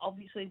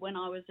 obviously when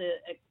I was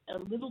a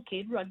little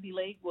kid, rugby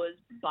league was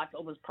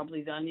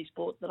probably the only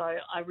sport that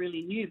I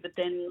really knew, but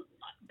then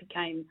I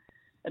became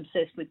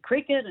obsessed with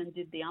cricket and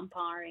did the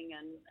umpiring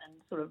and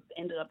sort of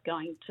ended up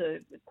going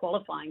to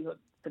qualifying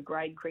for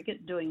grade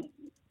cricket, doing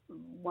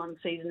one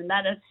season in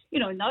that. And,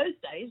 in those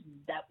days,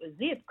 that was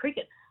it,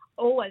 cricket.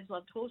 Always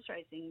loved horse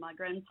racing. My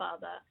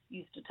grandfather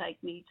used to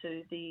take me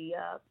to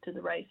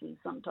the races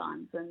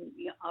sometimes, and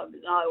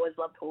I always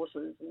loved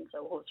horses, and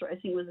so horse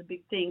racing was a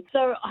big thing.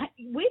 So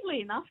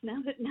weirdly enough,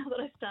 now that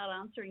I start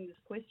answering this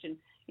question,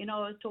 I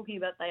was talking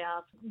about they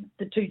asked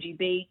the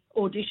 2GB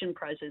audition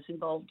process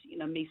involved,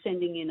 me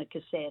sending in a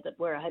cassette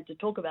where I had to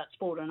talk about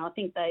sport, and I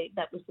think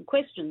that was the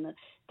question that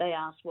they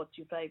asked, what's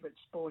your favourite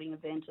sporting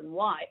event and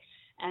why?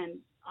 And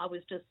I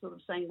was just sort of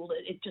saying, well,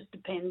 it just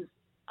depends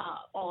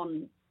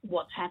on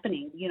what's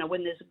happening. You know,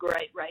 when there's a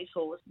great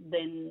racehorse,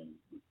 then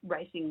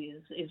racing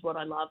is what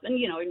I love. And,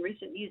 you know, in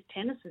recent years,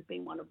 tennis has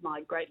been one of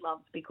my great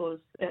loves because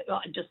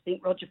I just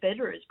think Roger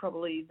Federer is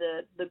probably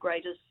the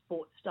greatest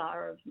sports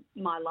star of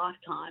my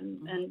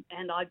lifetime.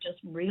 And I just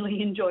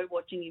really enjoy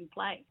watching him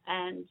play.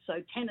 And so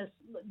tennis,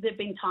 there have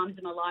been times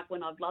in my life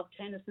when I've loved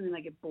tennis and then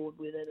I get bored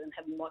with it and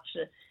haven't watched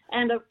it.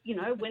 And, you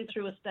know, went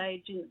through a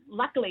stage, and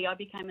luckily I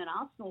became an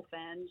Arsenal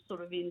fan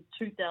sort of in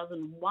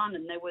 2001,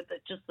 and there were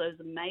just those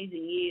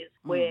amazing years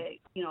where,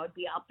 you know, I'd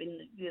be up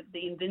in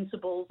the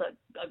Invincibles.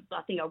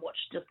 I think I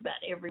watched just about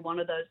every one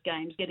of those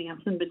games, getting up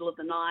in the middle of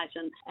the night,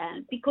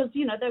 and because,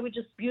 you know, they were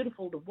just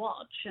beautiful to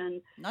watch.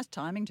 And nice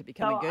timing to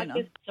become a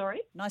Gooner.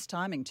 Sorry? Nice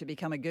timing to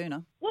become a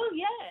Gooner. Well,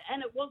 yeah,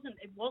 and it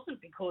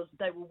wasn't because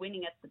they were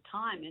winning at the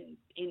time. And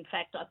in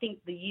fact, I think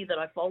the year that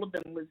I followed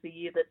them was the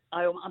year that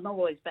I'm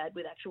always bad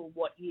with actual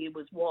what year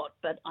was what,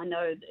 but I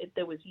know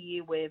there was a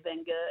year where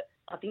Wenger,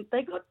 I think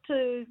they got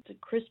to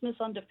Christmas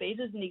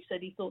undefeated, and he said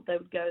he thought they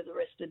would go the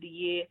rest of the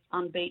year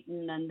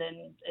unbeaten, and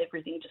then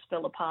everything just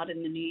fell apart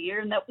in the new year,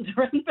 and that was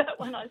around about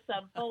when I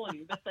started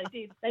following. But they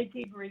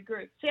did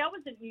regroup. See, I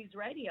was at News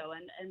Radio,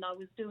 and I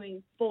was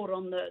doing sport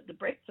on the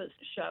breakfast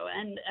show,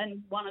 and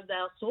one of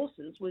our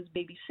sources was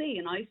BBC,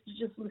 and I used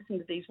to just listen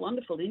to these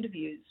wonderful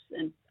interviews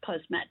and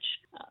post-match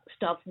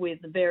stuff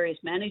with the various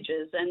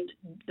managers. And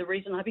the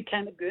reason I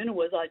became a Gooner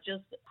was I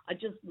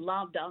just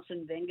loved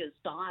Arsene Wenger's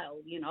style.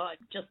 You know, I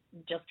just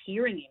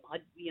hearing him, I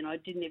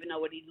didn't even know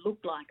what he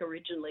looked like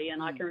originally,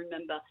 and I can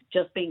remember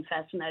just being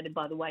fascinated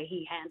by the way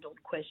he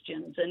handled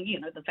questions, and, you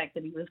know, the fact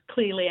that he was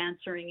clearly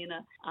answering in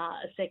a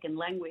second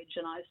language,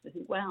 and I used to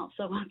think, wow,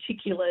 so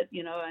articulate,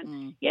 you know,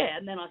 and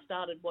and then I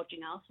started watching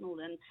Arsenal,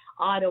 and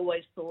I'd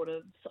always thought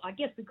of, I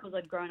guess because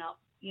I'd grown up,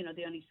 you know,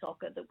 the only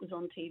soccer that was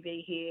on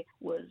TV here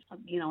was,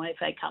 you know, an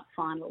FA Cup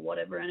final or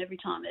whatever, and every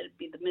time it'd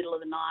be the middle of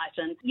the night.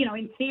 And, you know,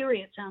 in theory,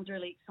 it sounds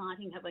really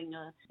exciting having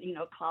a, you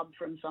know, club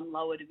from some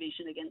lower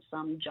division against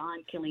some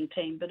giant killing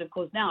team. But of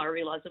course, now I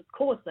realise, of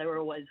course, they were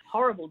always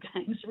horrible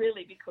games,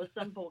 really, because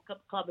some poor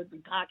club would be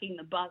parking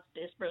the bus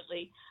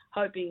desperately,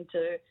 hoping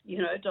to, you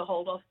know, to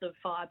hold off the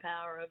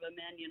firepower of a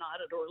Man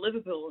United or a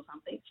Liverpool or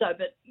something. So,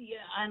 but yeah,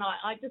 and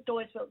I just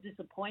always felt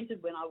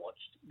disappointed when I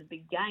watched the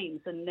big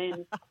games, and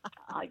then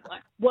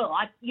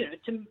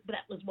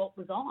that was what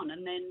was on.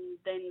 And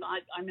then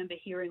I remember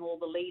hearing all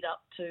the lead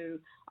up to,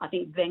 I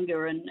think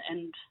Wenger and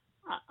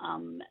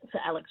Sir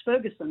Alex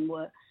Ferguson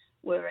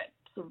were at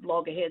sort of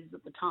loggerheads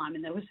at the time,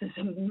 and there was this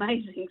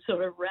amazing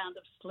sort of round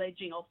of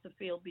sledging off the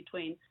field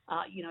between,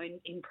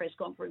 in press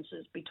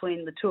conferences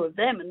between the two of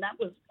them. And that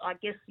was, I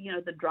guess, you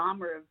know, the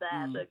drama of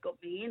that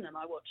got me in, and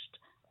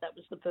that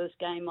was the first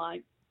game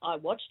I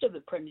watched of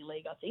the Premier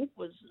League, I think,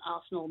 was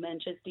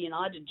Arsenal-Manchester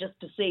United, just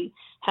to see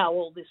how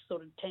all this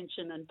sort of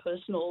tension and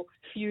personal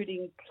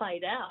feuding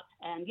played out.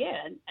 And,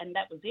 and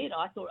that was it.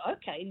 I thought,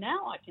 okay,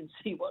 now I can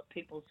see what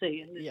people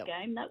see in this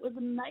game. That was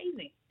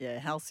amazing. Yeah,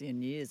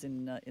 halcyon years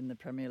in the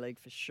Premier League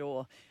for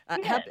sure.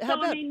 How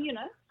about, you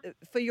know,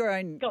 for your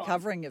own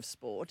covering of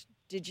sport,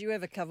 did you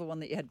ever cover one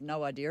that you had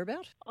no idea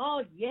about?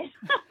 Oh, yes.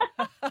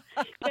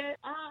 Yeah,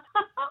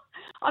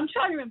 I'm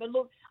trying to remember.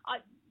 Look,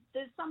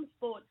 there's some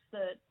sports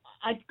that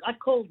I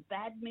called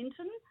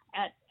badminton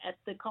at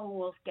the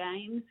Commonwealth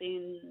Games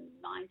in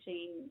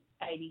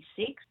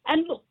 1986.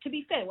 And look, to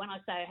be fair, when I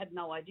say I had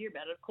no idea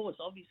about it, of course,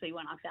 obviously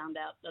when I found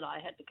out that I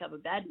had to cover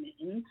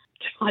badminton,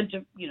 tried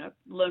to, you know,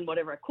 learn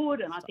whatever I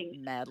could. And I think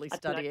madly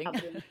studying.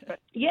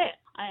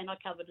 And I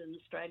covered an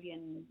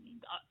Australian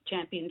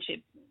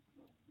championship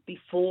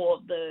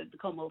before the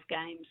Commonwealth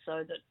Games,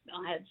 so that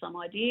I had some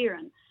idea.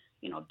 And,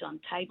 you know, I've done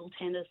table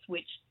tennis,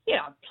 which,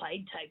 I've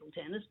played table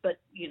tennis, but,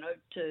 you know,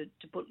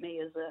 to put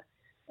me as a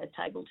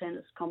table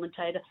tennis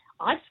commentator.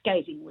 Ice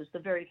skating was the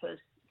very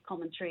first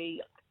commentary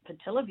for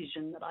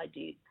television that I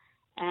did.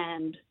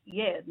 And,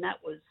 that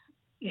was,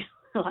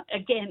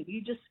 again,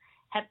 you just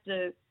have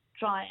to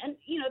try. And,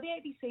 you know, the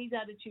ABC's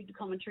attitude to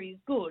commentary is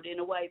good in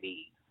a way.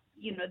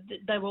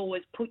 They will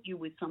always put you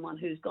with someone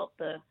who's got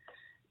the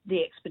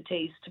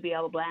expertise to be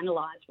able to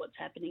analyse what's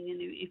happening. And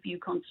if you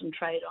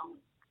concentrate on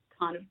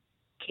kind of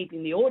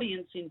keeping the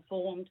audience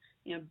informed,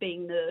 you know,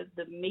 being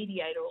the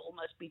mediator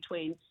almost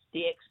between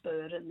the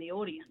expert and the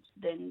audience,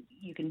 then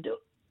you can do it.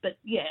 But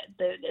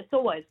it's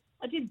always.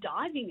 I did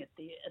diving at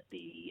the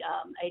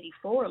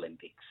 84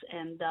 Olympics,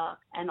 and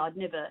I'd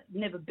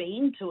never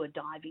been to a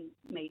diving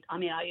meet. I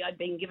mean, I'd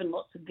been given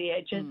lots of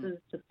VHSs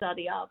to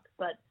study up,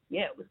 but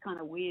it was kind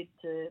of weird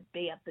to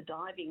be at the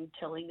diving,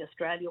 telling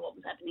Australia what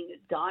was happening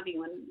at diving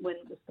when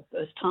it was the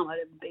first time I'd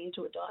ever been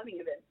to a diving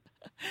event.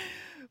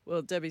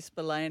 Well, Debbie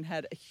Spillane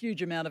had a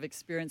huge amount of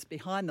experience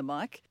behind the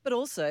mic, but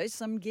also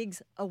some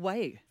gigs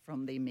away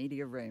from the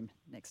media room.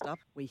 Next up,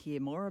 we hear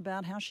more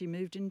about how she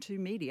moved into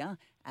media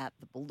at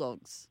the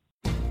Bulldogs.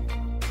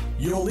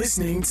 You're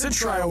listening to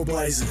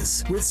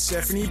Trailblazers with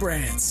Stephanie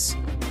Brantz.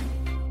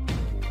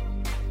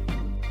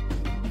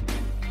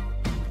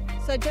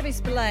 So, Debbie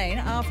Spillane,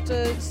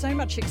 after so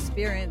much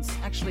experience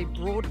actually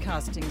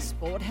broadcasting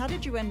sport, how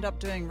did you end up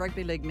doing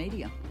rugby league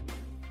media?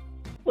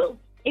 Well,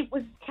 it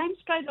came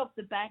straight off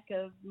the back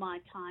of my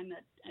time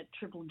at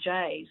Triple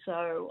J.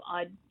 So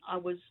I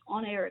was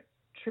on air at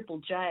Triple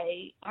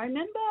J. I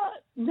remember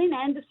Lynn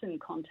Anderson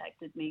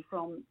contacted me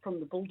from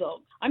the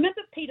Bulldogs. I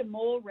remember Peter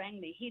Moore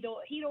rang me. He'd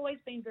always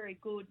been very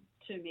good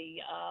to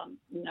me,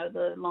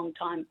 the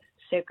long-time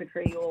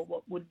secretary, or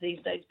what would these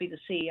days be the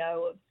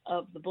CEO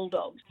of the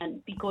Bulldogs.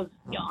 And because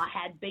I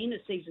had been a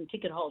season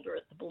ticket holder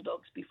at the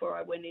Bulldogs before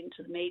I went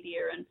into the media,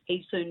 and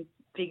he soon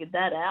figured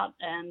that out.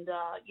 And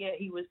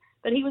he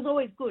was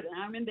always good. And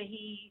I remember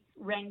he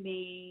rang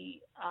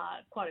me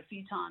quite a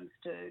few times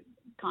to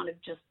kind of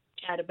just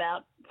chat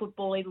about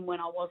football, even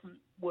when I wasn't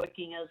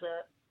working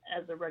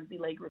as a rugby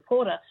league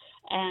reporter.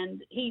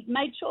 And he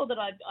made sure that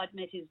I'd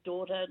met his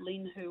daughter,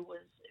 Lynn, who was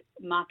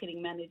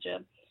marketing manager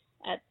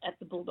at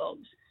the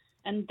Bulldogs.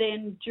 And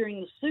then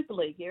during the Super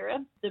League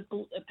era,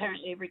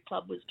 apparently every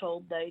club was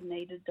told they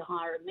needed to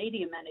hire a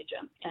media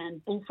manager.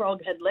 And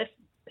Bullfrog had left,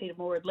 Peter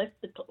Moore had left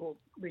or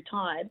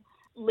retired.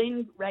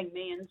 Lynn rang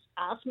me and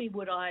asked me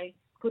could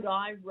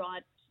I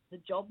write the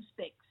job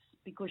specs,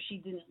 because she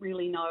didn't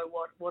really know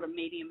what a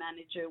media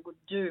manager would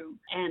do.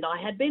 And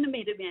I had been a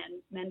media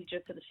manager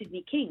for the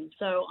Sydney Kings,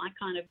 so I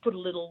kind of put a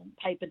little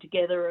paper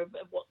together of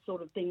what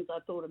sort of things I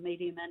thought a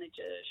media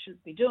manager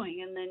should be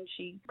doing. And then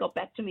she got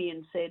back to me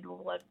and said,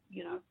 well,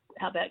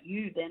 how about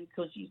you then,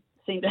 because you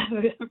seem to have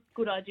a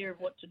good idea of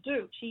what to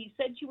do. She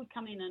said she would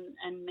come in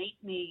and meet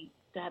me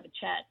to have a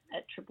chat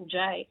at Triple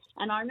J.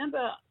 And I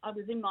remember I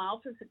was in my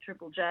office at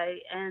Triple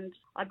J and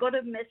I got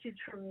a message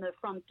from the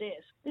front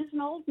desk. There's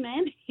an old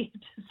man here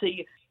to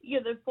see you.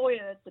 The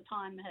foyer at the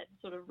time had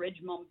sort of Reg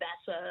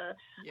Mombassa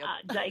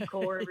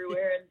decor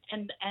everywhere,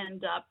 and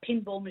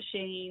pinball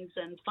machines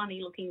and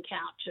funny looking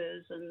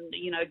couches and,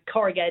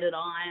 corrugated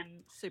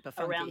iron Super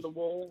funky around the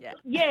wall.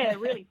 Yeah,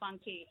 really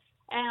funky.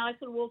 And I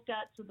sort of walked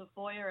out to the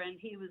foyer, and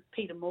he was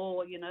Peter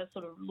Moore,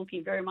 sort of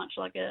looking very much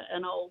like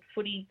an old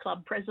footy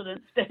club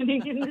president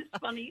standing in this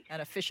funny...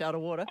 and a fish out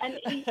of water. And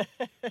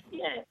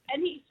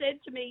he said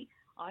to me,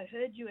 I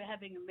heard you were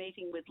having a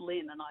meeting with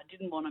Lynn, and I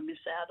didn't want to miss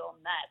out on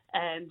that.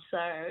 And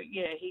so,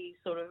 he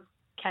sort of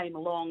came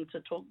along to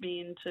talk me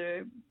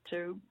into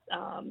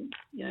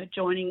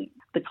joining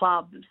the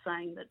club,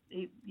 saying that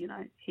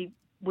he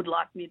would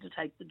like me to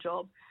take the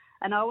job.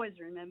 And I always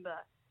remember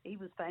he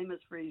was famous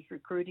for his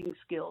recruiting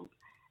skills.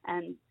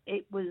 And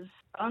it was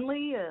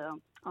only, a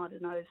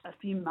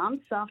few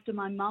months after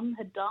my mum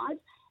had died,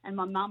 and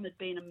my mum had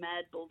been a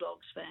mad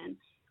Bulldogs fan.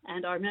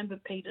 And I remember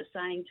Peter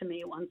saying to me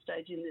at one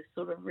stage in this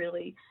sort of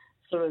really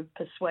sort of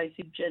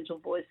persuasive, gentle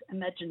voice,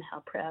 imagine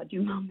how proud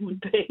your mum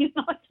would be.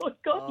 And I thought,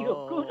 God,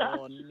 you're good,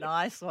 aren't you?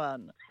 Nice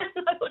one.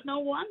 And I thought, no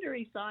wonder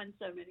he signed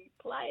so many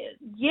players.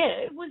 Yeah,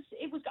 it was.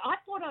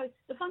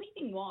 The funny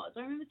thing was, I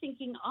remember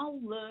thinking, I'll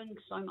learn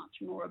so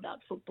much more about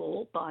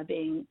football by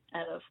being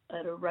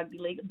at a rugby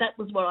league. That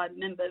was what I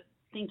remember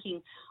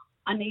thinking.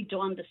 I need to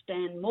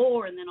understand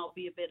more, and then I'll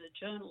be a better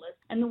journalist.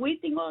 And the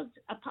weird thing was,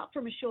 apart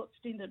from a short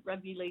stint at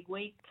Rugby League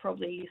Week,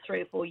 probably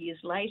 3 or 4 years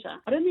later,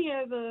 I don't think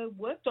I ever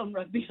worked on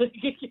Rugby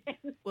League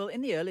again. Well,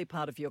 in the early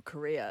part of your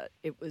career,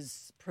 it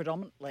was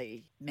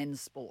predominantly men's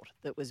sport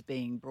that was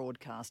being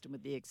broadcast, and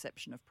with the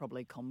exception of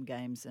probably Com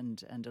Games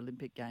and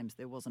Olympic Games,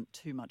 there wasn't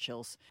too much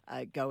else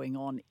going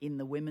on in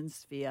the women's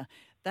sphere.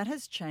 That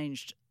has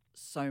changed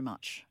so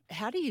much.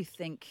 How do you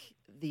think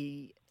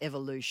the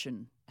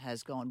evolution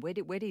has gone? Where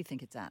do you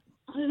think it's at?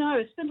 I don't know.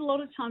 I spent a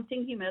lot of time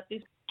thinking about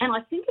this, and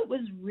I think it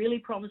was really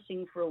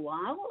promising for a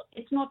while.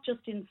 It's not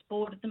just in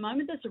sport. At the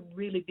moment, there's a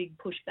really big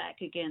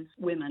pushback against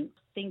women.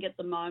 I think at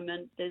the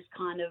moment there's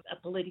kind of a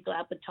political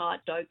appetite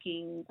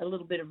stoking a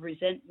little bit of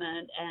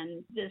resentment,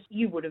 and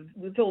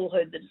we've all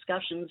heard the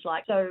discussions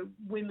like, so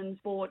women's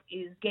sport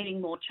is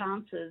getting more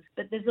chances,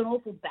 but there's an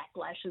awful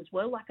backlash as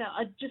well. Like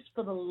I just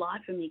for the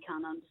life of me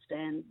can't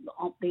understand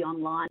the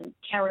online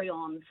carry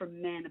on from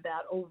men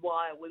about,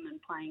 why are women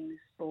playing this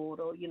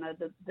sport, or,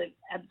 the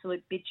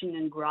absolute bitching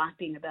and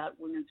griping about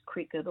women's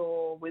cricket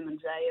or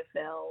women's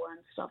AFL and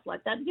stuff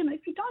like that.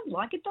 If you don't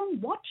like it, don't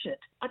watch it.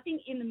 I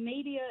think in the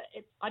media,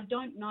 I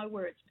don't know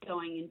where it's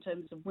going in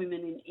terms of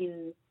women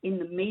in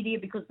the media,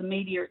 because the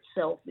media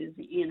itself is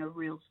in a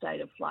real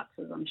state of flux,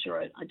 as I'm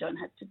sure I don't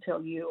have to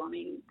tell you. I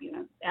mean,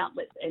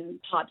 outlets and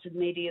types of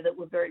media that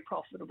were very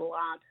profitable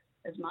aren't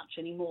as much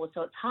anymore.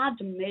 So it's hard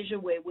to measure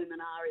where women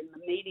are in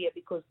the media,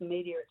 because the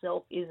media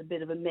itself is a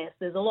bit of a mess.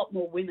 There's a lot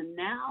more women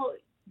now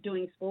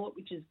doing sport,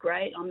 which is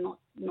great. I'm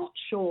not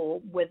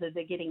sure whether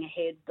they're getting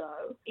ahead,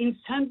 though. In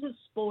terms of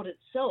sport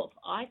itself,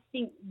 I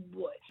think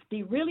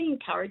the really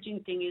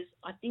encouraging thing is,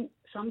 I think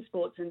some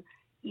sports, and,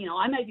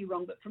 I may be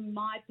wrong, but from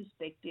my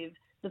perspective,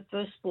 the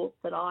first sport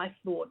that I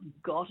thought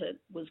got it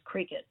was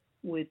cricket,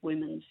 with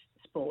women's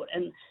sport.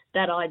 And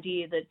that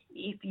idea that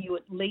if you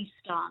at least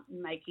start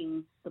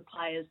making the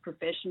players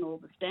professional,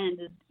 the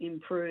standard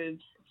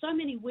improves. So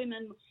many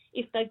women,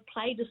 if they've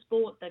played a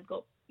sport, they've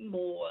got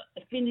more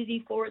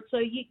affinity for it. So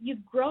you're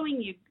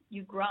growing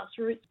your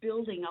grassroots,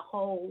 building a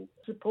whole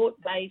support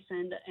base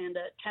and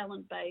a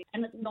talent base.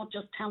 And it's not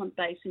just talent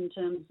base in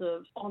terms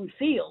of on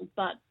field,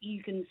 but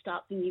you can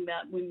start thinking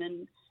about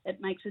women. It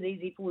makes it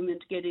easy for women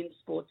to get into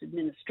sports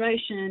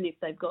administration if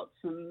they've got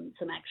some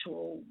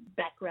actual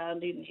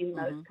background in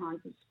those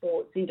kinds of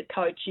sports, into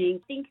coaching.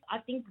 I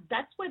think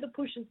that's where the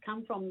push has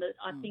come from. That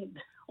I think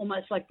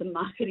almost like the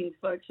marketing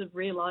folks have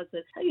realised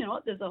that, hey, you know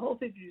what, there's a whole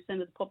 50% of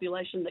the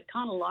population that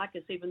kind of like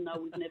us, even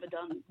though we've never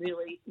done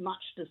really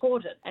much to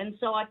support it. And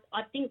so I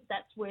think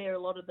that's where a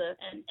lot of the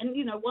and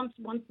you know, once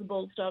the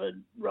ball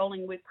started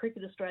rolling with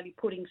Cricket Australia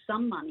putting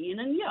some money in,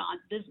 and yeah,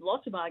 there's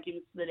lots of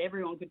arguments that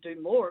everyone could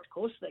do more. Of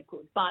course they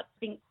could. But I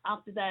think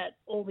after that,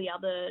 all the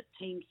other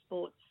team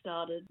sports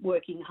started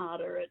working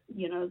harder at,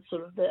 you know,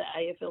 sort of the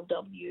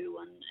AFLW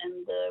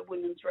and the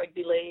Women's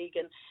Rugby League.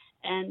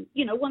 And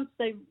you know, once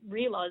they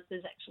realised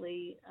there's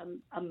actually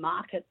a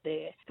market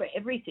there for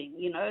everything,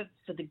 you know,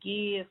 for the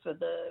gear, for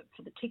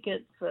the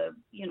tickets, for,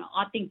 you know,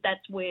 I think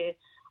that's where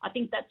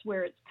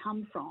it's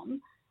come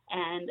from.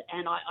 And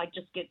I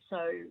just get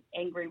so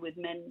angry with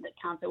men that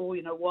can't say, oh,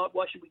 you know,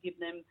 why should we give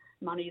them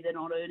money? They're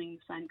not earning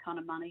the same kind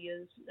of money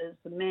as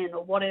the men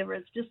or whatever.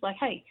 It's just like,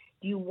 hey,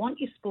 do you want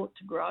your sport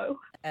to grow?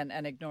 And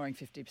ignoring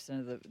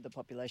 50% of the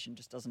population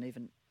just doesn't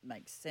even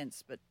make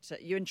sense. But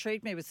you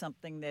intrigued me with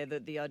something there,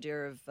 the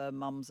idea of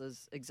mums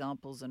as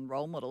examples and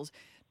role models.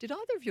 Did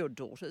either of your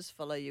daughters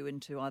follow you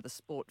into either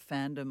sport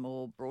fandom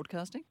or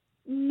broadcasting?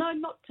 No,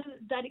 not to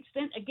that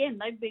extent. Again,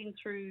 they've been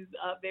through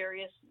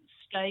various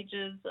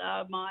stages.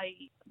 My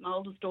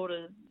oldest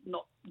daughter,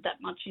 not that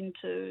much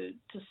into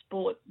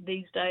sport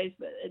these days,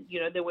 but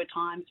you know, there were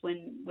times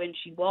when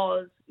she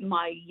was.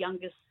 My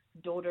youngest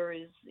daughter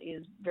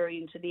is very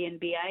into the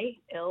NBA,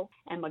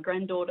 and my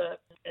granddaughter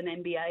an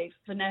NBA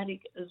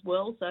fanatic as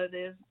well. So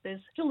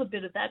there's still a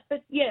bit of that.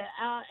 But yeah,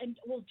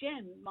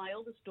 Jen, my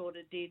eldest daughter,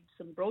 did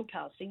some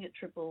broadcasting at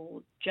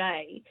Triple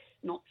J,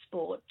 not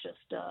sport, just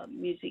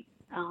music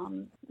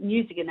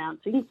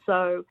announcing.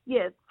 So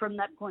yeah, from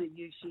that point of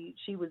view,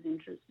 she was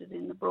interested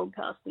in the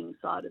broadcasting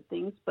side of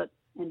things, but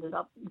ended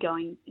up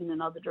going in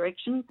another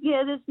direction.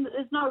 Yeah,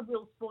 there's no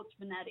real sports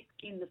fanatic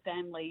in the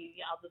family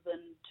other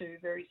than two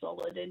very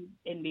solid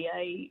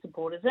NBA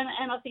supporters.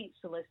 And I think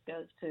Celeste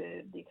goes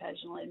to the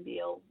occasional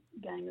NBL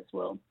game as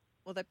well.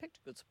 Well, they picked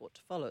a good sport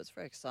to follow. It's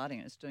very exciting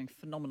and it's doing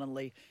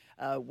phenomenally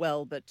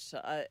well. But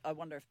I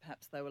wonder if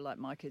perhaps they were like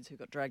my kids who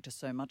got dragged to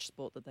so much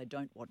sport that they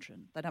don't watch it.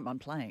 They don't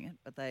mind playing it,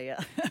 but they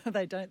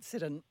they don't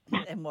sit and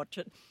watch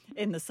it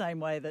in the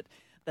same way that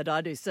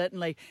I do,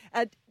 certainly.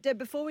 Deb,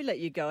 before we let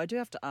you go, I do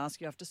have to ask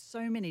you, after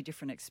so many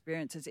different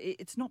experiences,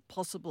 it's not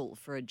possible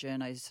for a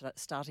journo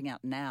starting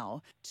out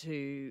now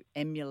to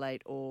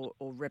emulate or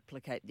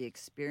replicate the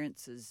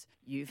experiences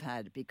you've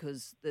had,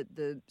 because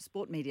the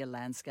sport media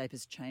landscape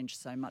has changed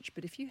so much.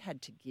 But if you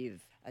had to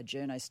give a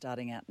journo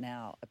starting out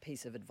now a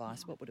piece of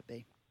advice, what would it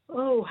be?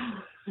 Oh,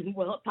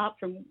 well, apart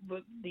from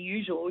the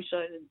usual,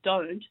 so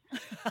don't.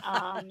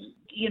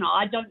 You know,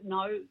 I don't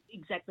know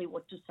exactly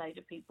what to say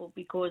to people,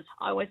 because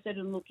I always said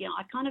to them, look, you know,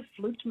 I kind of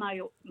fluked my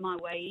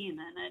way in,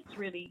 and it's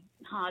really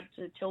hard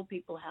to tell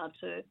people how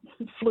to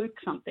fluke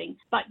something.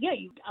 But yeah,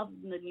 other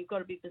than that, you've got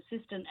to be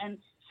persistent. And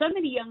so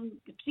many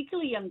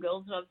particularly young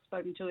girls that I've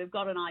spoken to, have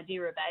got an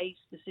idea of a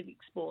specific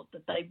sport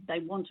that they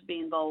want to be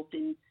involved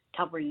in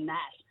covering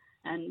that.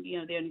 And, you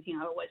know, the only thing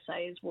I always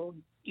say is, well,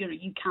 you know,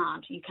 you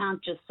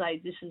can't just say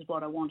this is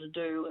what I want to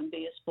do and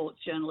be a sports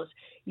journalist.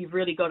 You've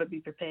really got to be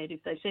prepared.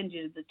 If they send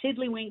you to the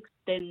Tiddlywinks,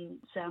 then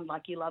sound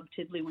like you love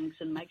Tiddlywinks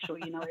and make sure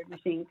you know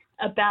everything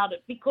about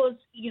it, because,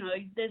 you know,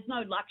 there's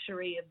no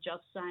luxury of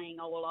just saying,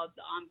 oh, well, I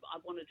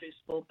want to do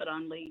sport, but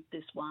only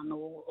this one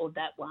or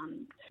that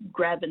one.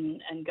 Grab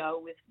and go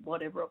with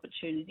whatever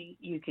opportunity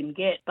you can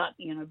get. But,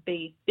 you know,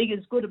 be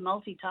as good a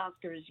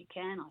multitasker as you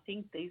can, I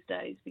think, these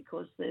days,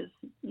 because there's,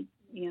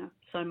 you know,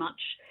 so much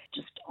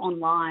just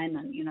online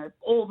and, you know,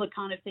 all the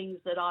kind of things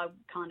that I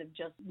kind of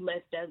just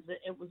left as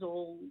it was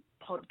all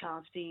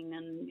podcasting,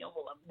 and, you know,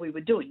 we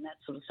were doing that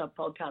sort of stuff,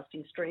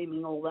 podcasting,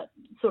 streaming, all that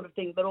sort of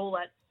thing, but all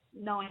that,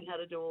 knowing how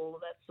to do all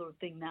of that sort of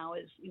thing now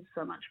is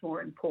so much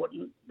more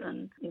important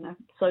than, you know,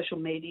 social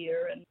media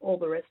and all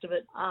the rest of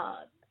it.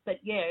 But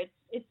yeah,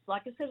 it's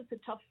like I said, it's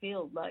a tough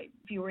field. Like,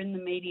 if you were in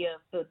the media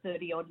for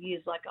 30 odd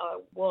years, like I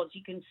was,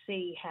 you can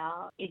see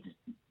how it's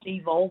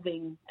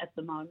evolving at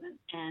the moment,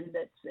 and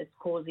it's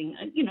causing,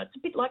 you know, it's a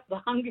bit like the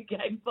Hunger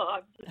Game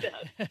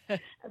vibes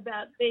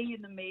about being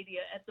in the media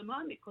at the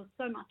moment, because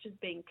so much is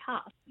being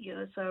cut, you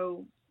know,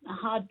 so a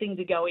hard thing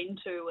to go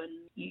into, and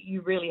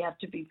you really have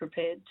to be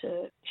prepared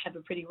to have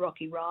a pretty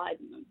rocky ride.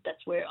 And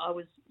that's where I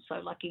was so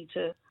lucky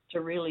to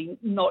to really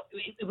not.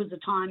 It was a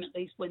time, at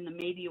least, when the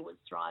media was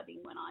thriving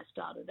when I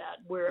started out.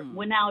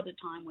 We're now at a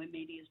time where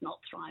media is not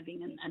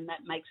thriving, and that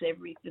makes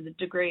the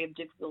degree of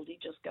difficulty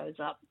just goes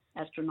up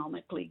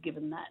astronomically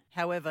given that.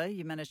 However,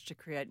 you managed to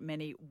create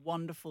many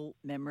wonderful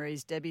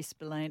memories. Debbie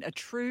Spillane, a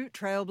true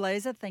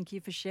trailblazer, thank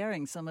you for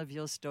sharing some of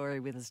your story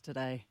with us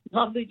today.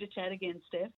 Lovely to chat again, Steph.